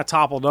all kind of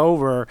toppled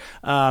over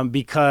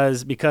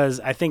because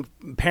I think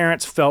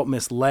parents felt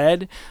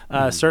misled,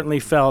 certainly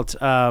felt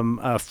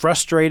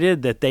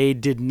frustrated that they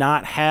did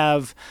not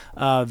have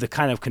the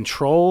kind of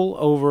control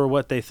over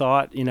what they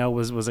thought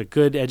was a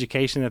good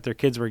education that their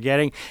kids were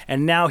getting.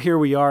 And now here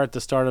we are at the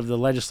start of the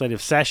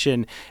legislative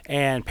session,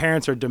 and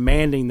parents are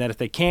demanding that if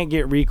they can't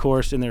get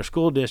recourse in their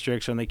school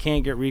districts and they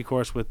can't get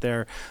recourse with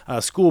their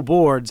school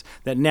boards,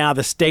 that now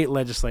the state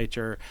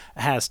legislature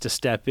has to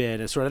step in.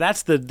 And sort of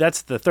that's the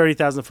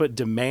 30,000-foot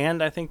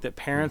demand, I think, that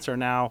parents are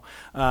now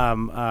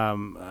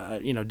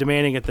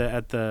demanding at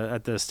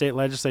the state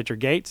legislature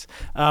gates.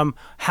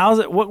 How's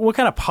it? What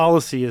kind of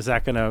policy is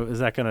that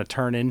gonna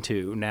turn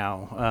into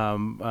now?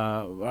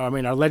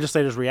 Are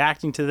legislators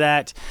reacting to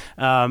that?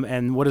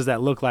 And what does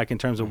that look like in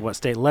terms of what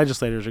state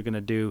legislators are going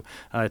to do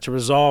to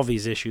resolve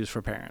these issues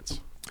for parents?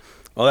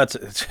 Well,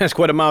 that's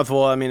quite a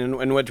mouthful. I mean,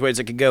 in which ways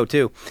it could go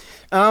too.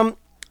 Well,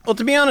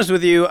 to be honest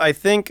with you, I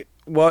think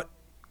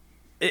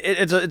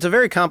it's a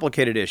very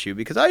complicated issue,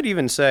 because I'd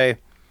even say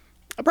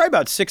probably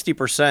about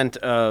 60%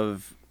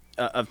 of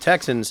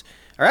Texans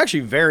are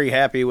actually very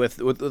happy with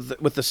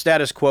the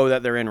status quo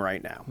that they're in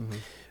right now.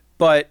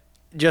 But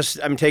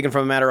I'm taken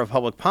from a matter of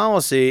public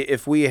policy.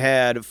 If we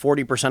had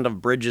 40%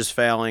 of bridges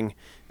failing,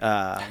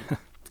 that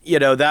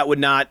would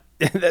not.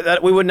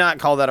 That we would not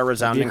call that a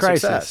resounding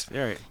success.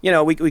 Right.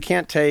 We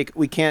can't take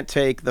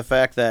the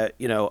fact that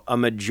a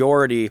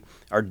majority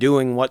are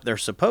doing what they're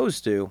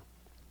supposed to.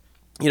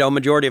 A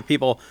majority of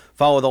people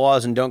follow the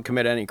laws and don't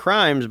commit any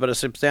crimes, but a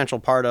substantial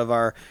part of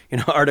our,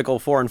 Article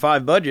 4 and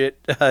 5 budget,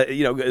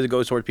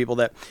 goes toward people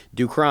that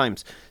do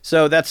crimes.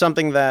 So that's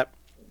something that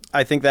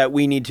I think that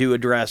we need to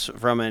address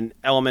from an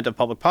element of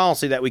public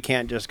policy, that we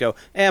can't just go,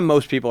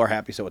 most people are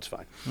happy, so it's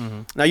fine.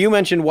 Now, you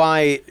mentioned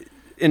why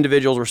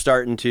individuals were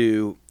starting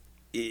to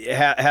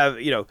have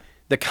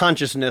the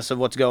consciousness of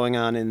what's going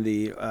on in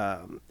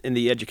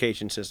the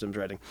education systems,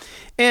 right?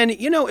 And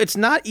it's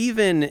not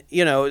even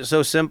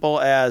so simple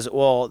as,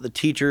 well, the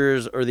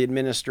teachers or the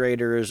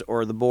administrators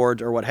or the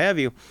boards or what have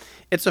you.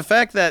 It's the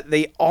fact that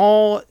they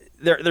all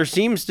there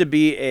seems to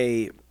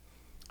be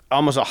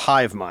almost a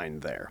hive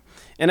mind there.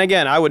 And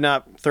again, I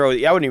wouldn't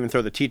even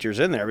throw the teachers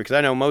in there, because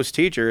I know most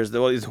teachers,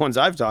 the ones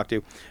I've talked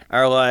to,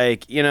 are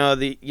like,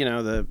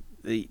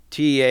 the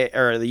TA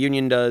or the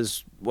union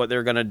does what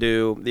they're going to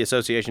do, the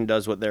association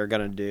does what they're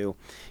going to do.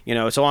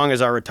 So long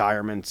as our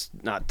retirement's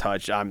not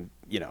touched, I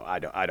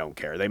don't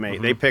care.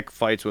 They pick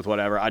fights with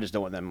whatever. I just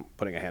don't want them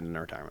putting a hand in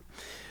their retirement.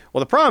 Well,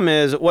 the problem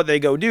is what they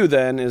go do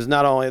then is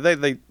not only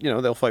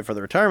they'll fight for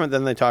the retirement,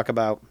 then they talk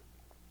about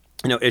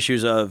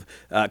issues of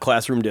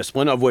classroom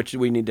discipline, of which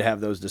we need to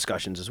have those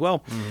discussions as well.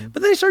 Mm-hmm.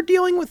 But they start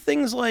dealing with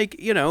things like,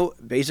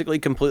 basically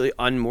completely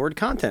unmoored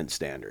content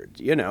standards,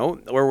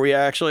 where we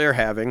actually are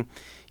having,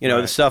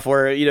 the stuff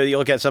where, you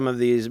look at some of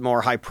these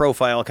more high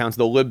profile accounts,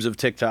 the libs of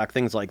TikTok,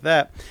 things like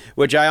that,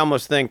 which I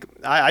almost think,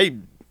 I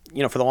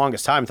for the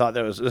longest time thought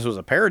this was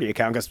a parody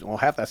account, because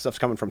half that stuff's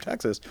coming from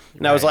Texas.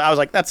 And I was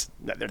like, that's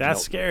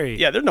scary.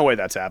 Yeah, there's no way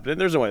that's happening.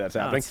 There's no way that's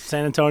happening.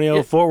 San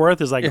Antonio, Fort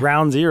Worth is like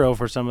ground zero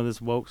for some of this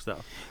woke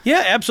stuff.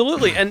 Yeah,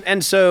 absolutely.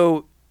 And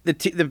so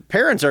the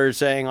parents are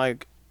saying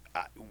like,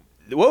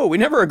 whoa, we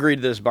never agreed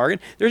to this bargain.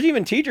 There's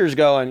even teachers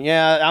going,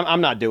 yeah,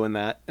 I'm not doing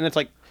that. And it's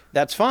like,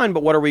 that's fine,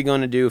 but what are we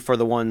going to do for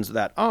the ones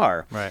that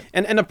are? Right.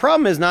 And the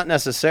problem is not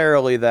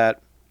necessarily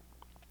that,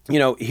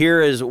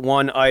 here is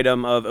one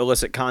item of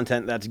illicit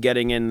content that's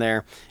getting in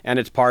there, and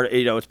it's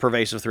it's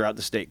pervasive throughout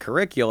the state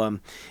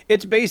curriculum.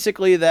 It's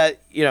basically that,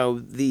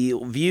 the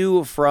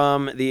view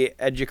from the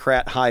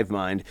educrat hive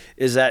mind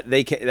is that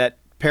that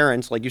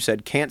parents, like you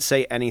said, can't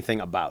say anything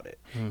about it.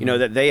 Mm-hmm.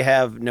 That they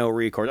have no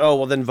recourse. Oh,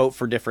 well, then vote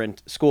for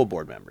different school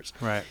board members.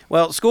 Right.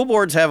 Well, school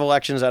boards have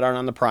elections that aren't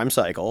on the prime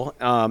cycle.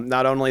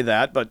 Not only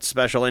that, but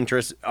special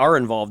interests are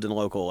involved in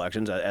local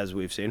elections, as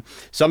we've seen.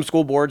 Some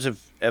school boards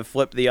have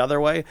flipped the other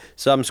way.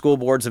 Some school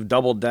boards have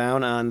doubled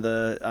down on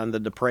the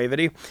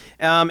depravity.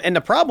 And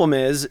the problem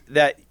is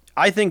that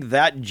I think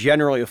that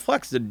generally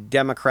reflects the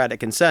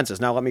Democratic consensus.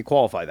 Now, let me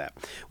qualify that.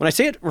 When I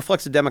say it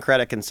reflects the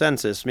Democratic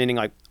consensus, meaning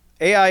like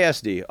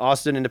AISD,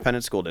 Austin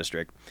Independent School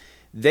District,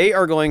 they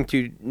are going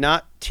to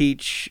not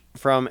teach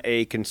from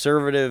a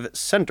conservative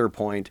center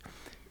point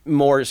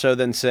more so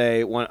than,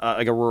 say,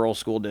 like a rural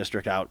school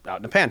district out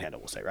in the Panhandle,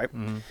 we'll say, right?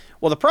 Mm-hmm.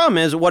 Well, the problem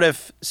is, what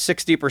if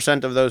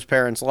 60% of those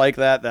parents like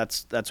that?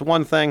 That's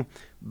one thing.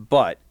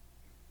 But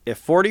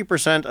if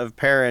 40% of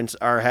parents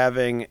are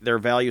having their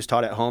values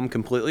taught at home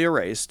completely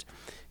erased,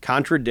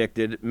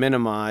 contradicted,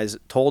 minimized,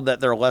 told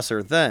that they're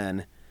lesser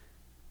than,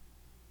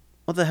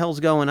 what the hell's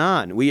going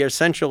on? We are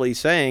essentially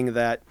saying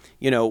that,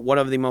 one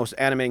of the most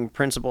animating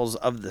principles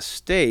of the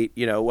state,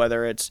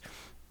 whether it's,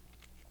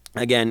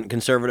 again,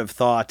 conservative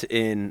thought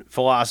in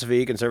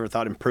philosophy, conservative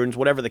thought in prudence,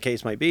 whatever the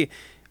case might be,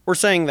 we're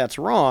saying that's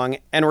wrong,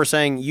 and we're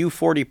saying you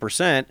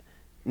 40%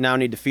 now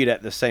need to feed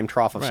at the same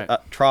trough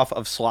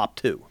of slop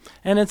too.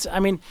 And it's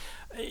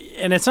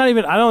not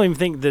even, I don't even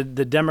think the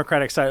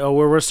Democratic side,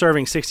 we're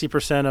serving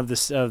 60%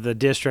 of the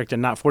district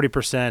and not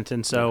 40%,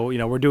 and so,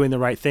 we're doing the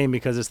right thing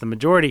because it's the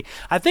majority.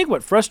 I think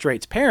what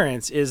frustrates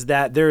parents is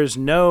that there is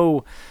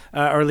no,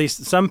 or at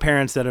least some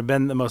parents that have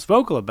been the most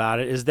vocal about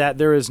it, is that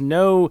there is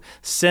no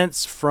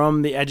sense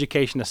from the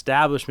education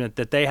establishment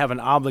that they have an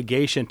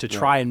obligation to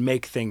try and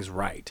make things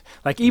right.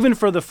 Like, even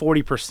for the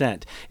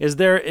 40%, was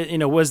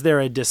there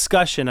a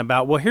discussion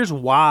about, well, here's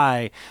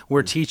why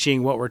we're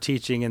teaching what we're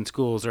teaching in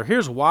schools, or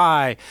here's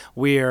why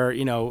we're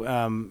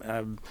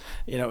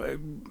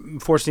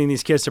forcing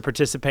these kids to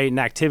participate in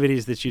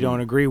activities that you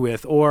don't agree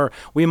with, or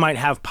we might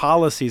have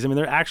policies.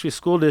 There are actually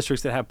school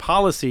districts that have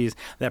policies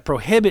that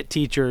prohibit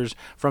teachers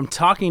from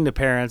talking to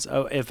parents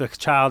if a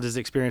child is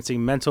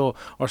experiencing mental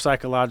or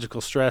psychological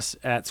stress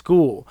at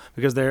school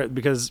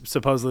because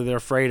supposedly they're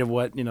afraid of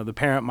what the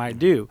parent might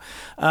do.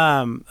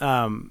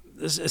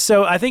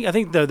 So I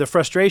think the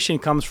frustration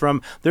comes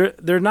from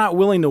they're not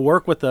willing to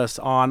work with us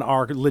on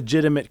our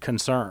legitimate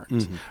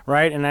concerns,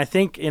 right? And I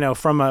think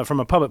from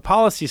a public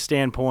policy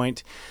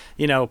standpoint,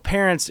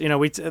 parents,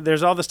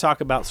 there's all this talk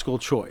about school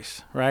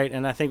choice, right?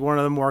 And I think one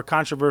of the more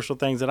controversial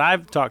things that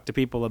I've talked to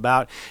people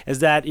about is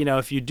that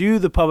if you do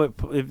the public,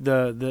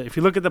 if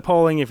you look at the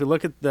polling, if you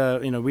look at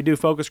we do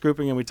focus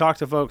grouping and we talk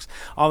to folks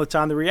all the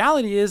time. The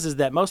reality is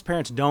that most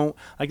parents don't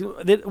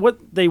what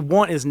they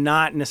want is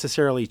not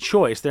necessarily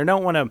choice. They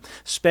don't want to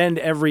spend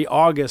every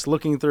August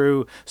looking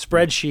through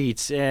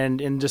spreadsheets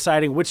and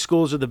deciding which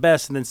schools are the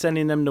best and then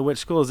sending them to which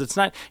schools. It's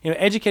not,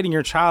 educating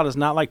your child is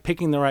not like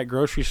picking the right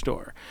grocery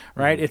store,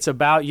 right? It's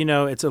about,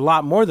 it's a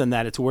lot more than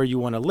that. It's where you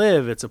want to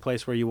live. It's a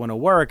place where you want to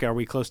work. Are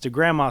we close to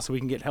grandma so we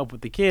can get help with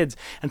the kids?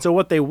 And so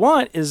what they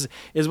want is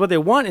they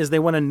want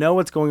to know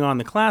what's going on in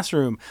the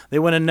classroom. They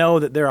want to know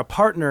that they're a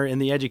partner in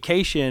the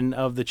education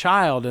of the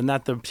child and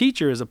that the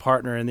teacher is a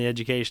partner in the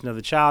education of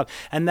the child,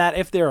 and that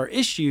if there are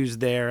issues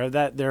there,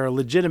 that there are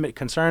legitimate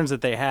concerns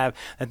that they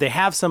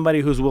have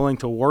somebody who's willing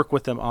to work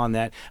with them on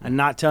that and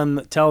not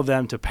tell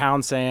them to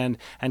pound sand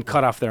and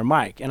cut off their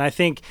mic. And I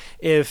think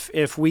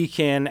if we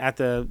can, at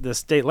the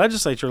state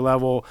legislature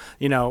level,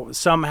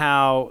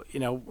 somehow,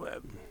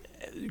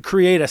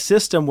 create a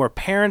system where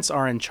parents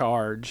are in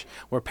charge,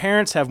 where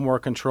parents have more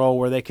control,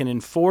 where they can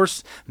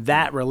enforce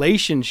that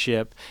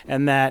relationship,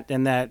 and that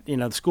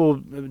the school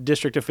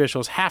district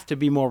officials have to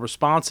be more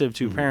responsive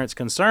to parents'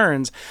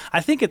 concerns,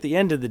 I think at the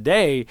end of the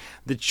day,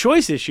 the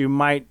choice issue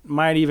might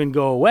even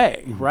go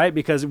away, right?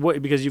 Because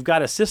you've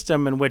got a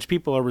system in which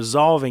people are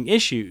resolving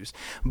issues.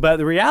 But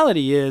the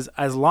reality is,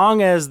 as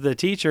long as the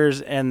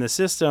teachers and the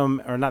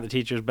system, or not the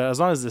teachers, but as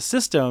long as the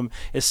system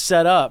is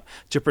set up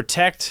to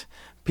protect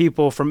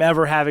people from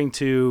ever having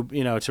to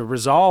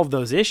resolve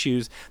those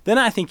issues, then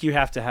I think you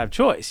have to have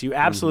choice. You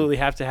absolutely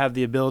have to have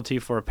the ability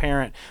for a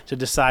parent to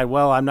decide,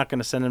 well, I'm not going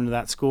to send them to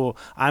that school.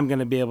 I'm going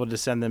to be able to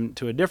send them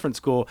to a different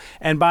school.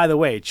 And by the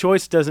way,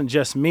 choice doesn't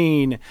just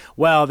mean,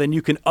 well, then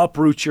you can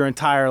uproot your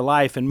entire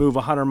life and move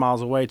 100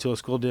 miles away to a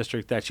school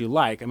district that you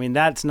like. I mean,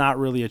 that's not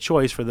really a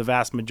choice for the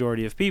vast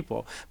majority of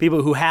people.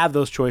 People who have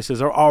those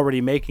choices are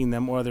already making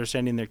them, or they're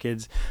sending their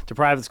kids to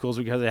private schools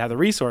because they have the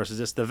resources.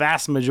 It's the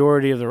vast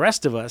majority of the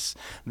rest of us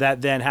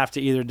that then have to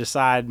either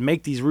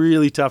make these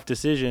really tough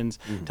decisions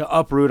to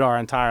uproot our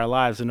entire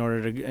lives in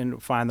order to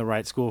find the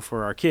right school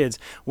for our kids,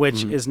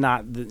 which is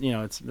not,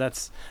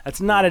 that's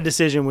not a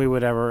decision we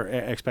would ever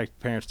expect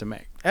parents to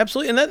make.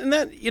 Absolutely, and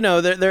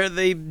that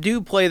they do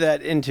play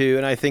that into,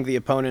 and I think the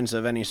opponents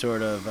of any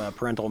sort of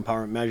parental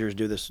empowerment measures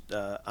do this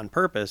on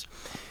purpose.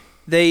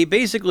 They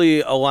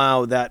basically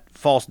allow that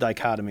false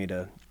dichotomy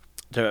to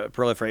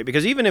proliferate,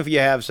 because even if you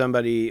have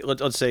somebody,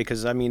 let's say,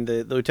 because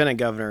the lieutenant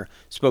governor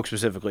spoke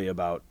specifically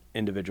about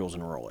individuals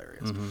in rural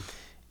areas.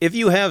 If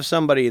you have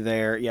somebody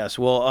there, yes,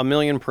 will 1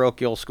 million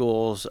parochial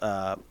schools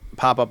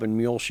pop up in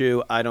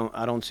Muleshoe? I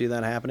don't see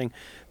that happening.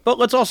 But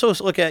let's also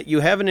look at,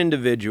 you have an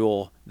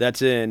individual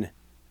that's in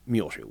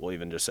Muleshoe, we'll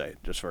even just say,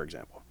 just for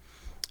example.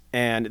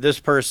 And this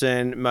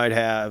person might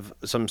have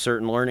some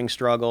certain learning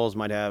struggles,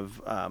 might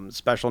have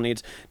special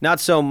needs. Not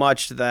so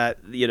much that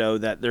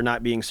that they're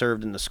not being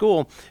served in the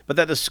school, but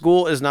that the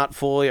school is not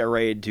fully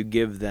arrayed to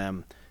give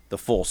them the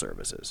full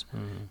services.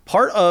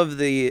 Part of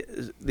the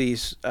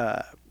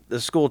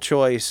school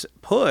choice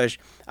push,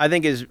 I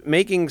think, is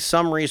making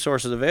some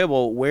resources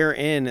available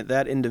wherein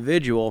that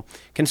individual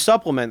can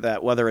supplement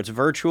that, whether it's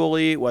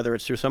virtually, whether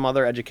it's through some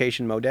other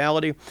education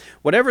modality,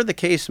 whatever the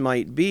case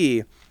might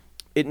be.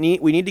 We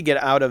need to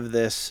get out of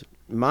this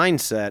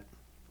mindset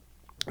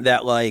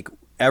that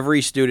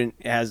every student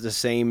has the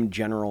same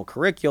general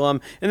curriculum,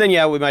 and then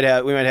we might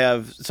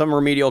have some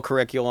remedial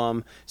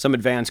curriculum, some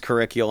advanced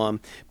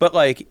curriculum, but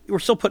we're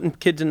still putting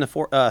kids in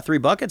the 3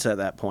 buckets at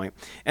that point.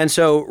 And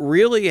so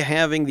really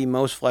having the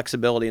most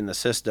flexibility in the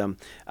system,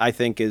 I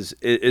think, is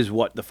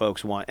what the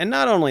folks want. And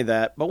not only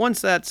that, but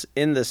once that's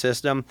in the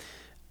system,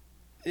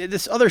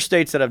 this other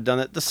states that have done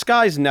it, the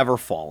sky's never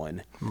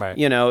fallen. Right.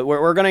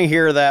 We're going to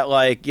hear that,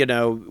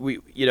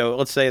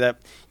 let's say that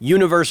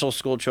universal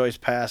school choice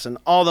pass and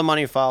all the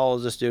money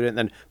follows the student, and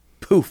then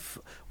poof,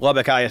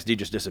 Lubbock ISD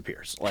just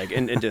disappears.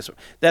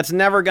 That's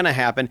never going to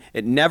happen.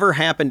 It never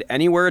happened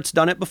anywhere it's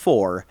done it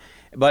before.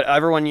 But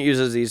everyone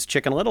uses these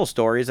Chicken Little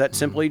stories that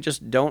simply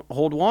just don't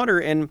hold water,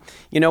 and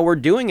we're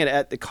doing it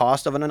at the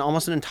cost of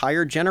almost an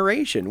entire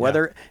generation.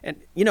 Look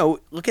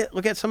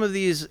at some of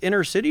these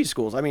inner city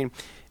schools.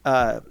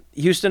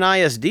 Houston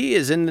ISD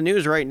is in the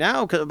news right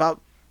now about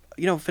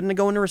finna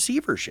go into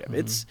receivership.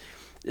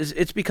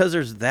 It's because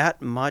there's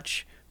that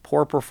much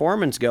poor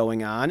performance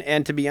going on,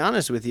 and to be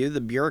honest with you,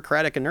 the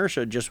bureaucratic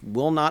inertia just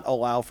will not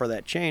allow for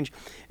that change.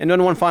 And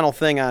then one final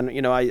thing on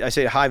I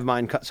say hive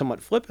mind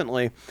somewhat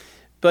flippantly,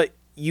 but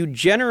you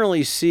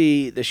generally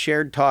see the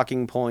shared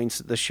talking points,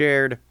 the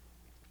shared,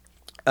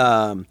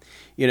 again,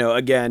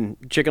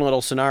 Chicken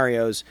Little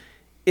scenarios.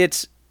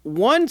 It's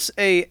once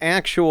a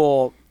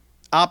actual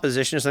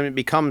oppositionist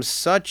becomes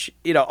such,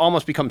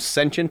 almost becomes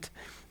sentient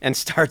and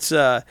starts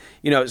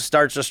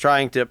just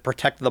trying to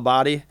protect the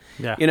body.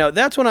 Yeah.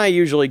 That's when I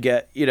usually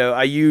get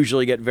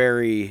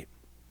very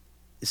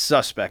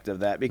suspect of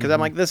that, because I'm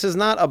like, this is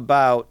not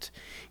about,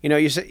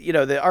 you say,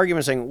 the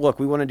argument saying, look,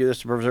 we want to do this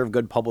to preserve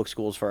good public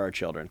schools for our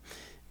children.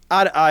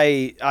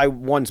 I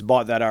once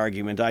bought that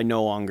argument. I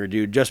no longer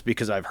do, just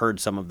because I've heard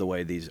some of the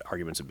way these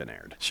arguments have been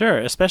aired. Sure,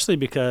 especially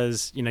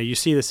because, you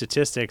see the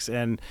statistics,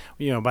 and,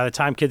 by the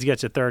time kids get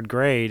to 3rd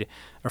grade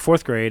or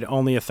 4th grade,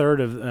 only a third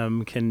of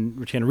them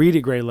can read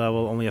at grade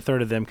level, only a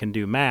third of them can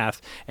do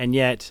math, and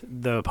yet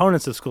the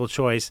opponents of school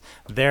choice,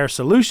 their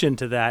solution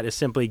to that is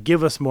simply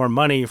give us more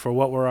money for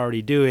what we're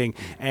already doing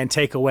and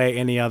take away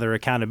any other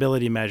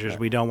accountability measures.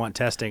 We don't want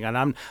testing. And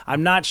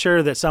I'm not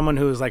sure that someone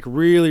who is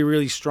really,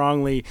 really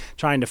strongly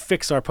trying to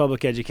fix our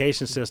public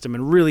education system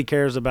and really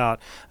cares about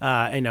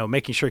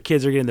making sure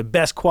kids are getting the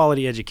best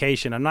quality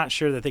education, I'm not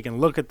sure that they can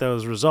look at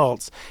those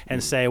results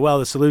and say, well,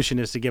 the solution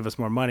is to give us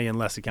more money and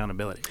less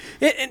accountability.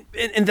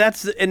 And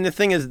the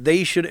thing is,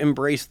 they should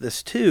embrace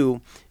this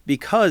too,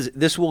 because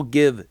this will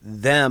give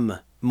them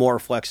more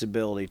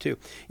flexibility too.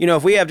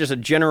 If we have just a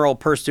general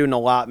per student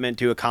allotment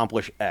to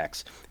accomplish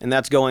X, and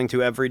that's going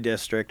to every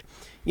district,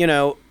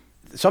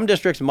 some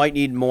districts might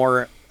need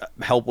more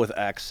help with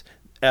X.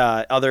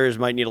 Others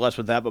might need less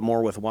with that, but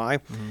more with Y.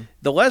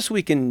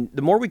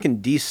 The more we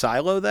can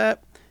de-silo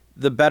that,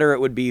 the better it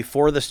would be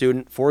for the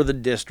student, for the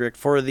district,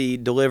 for the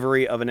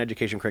delivery of an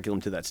education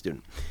curriculum to that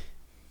student.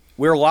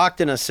 We're locked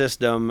in a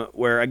system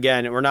where,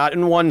 again, we're not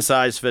in one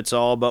size fits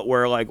all, but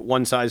we're like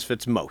one size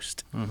fits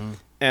most. Mm-hmm.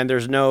 And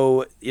there's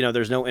no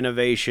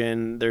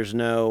innovation. There's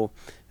no,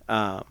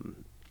 I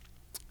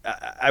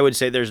would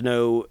say there's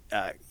no,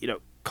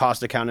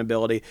 cost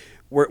accountability.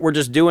 We're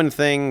just doing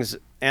things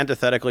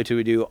antithetically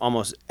to do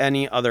almost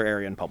any other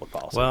area in public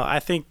policy. Well, I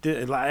think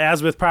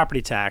as with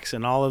property tax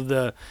and all of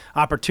the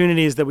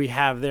opportunities that we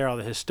have there, all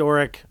the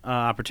historic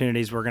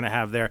opportunities we're going to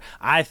have there,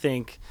 I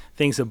think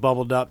things have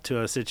bubbled up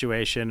to a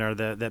situation or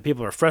that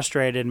people are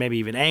frustrated, maybe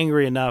even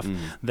angry enough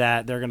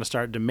that they're going to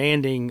start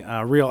demanding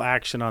real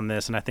action on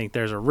this. And I think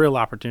there's a real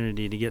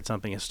opportunity to get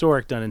something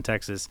historic done in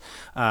Texas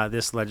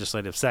this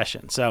legislative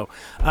session. So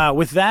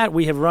with that,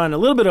 we have run a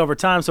little bit over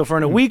time. So for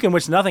in a week in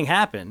which nothing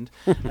happened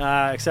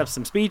except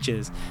some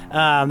speeches,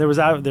 there's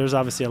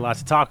obviously a lot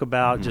to talk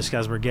about just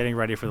because we're getting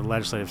ready for the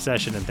legislative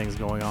session and things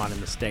going on in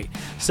the state.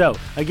 So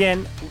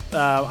again,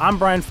 I'm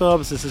Brian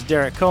Phillips. This is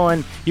Derek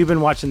Cohen. You've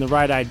been watching The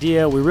Right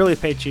Idea. We really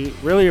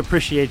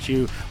appreciate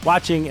you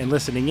watching and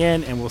listening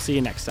in, and we'll see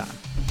you next time.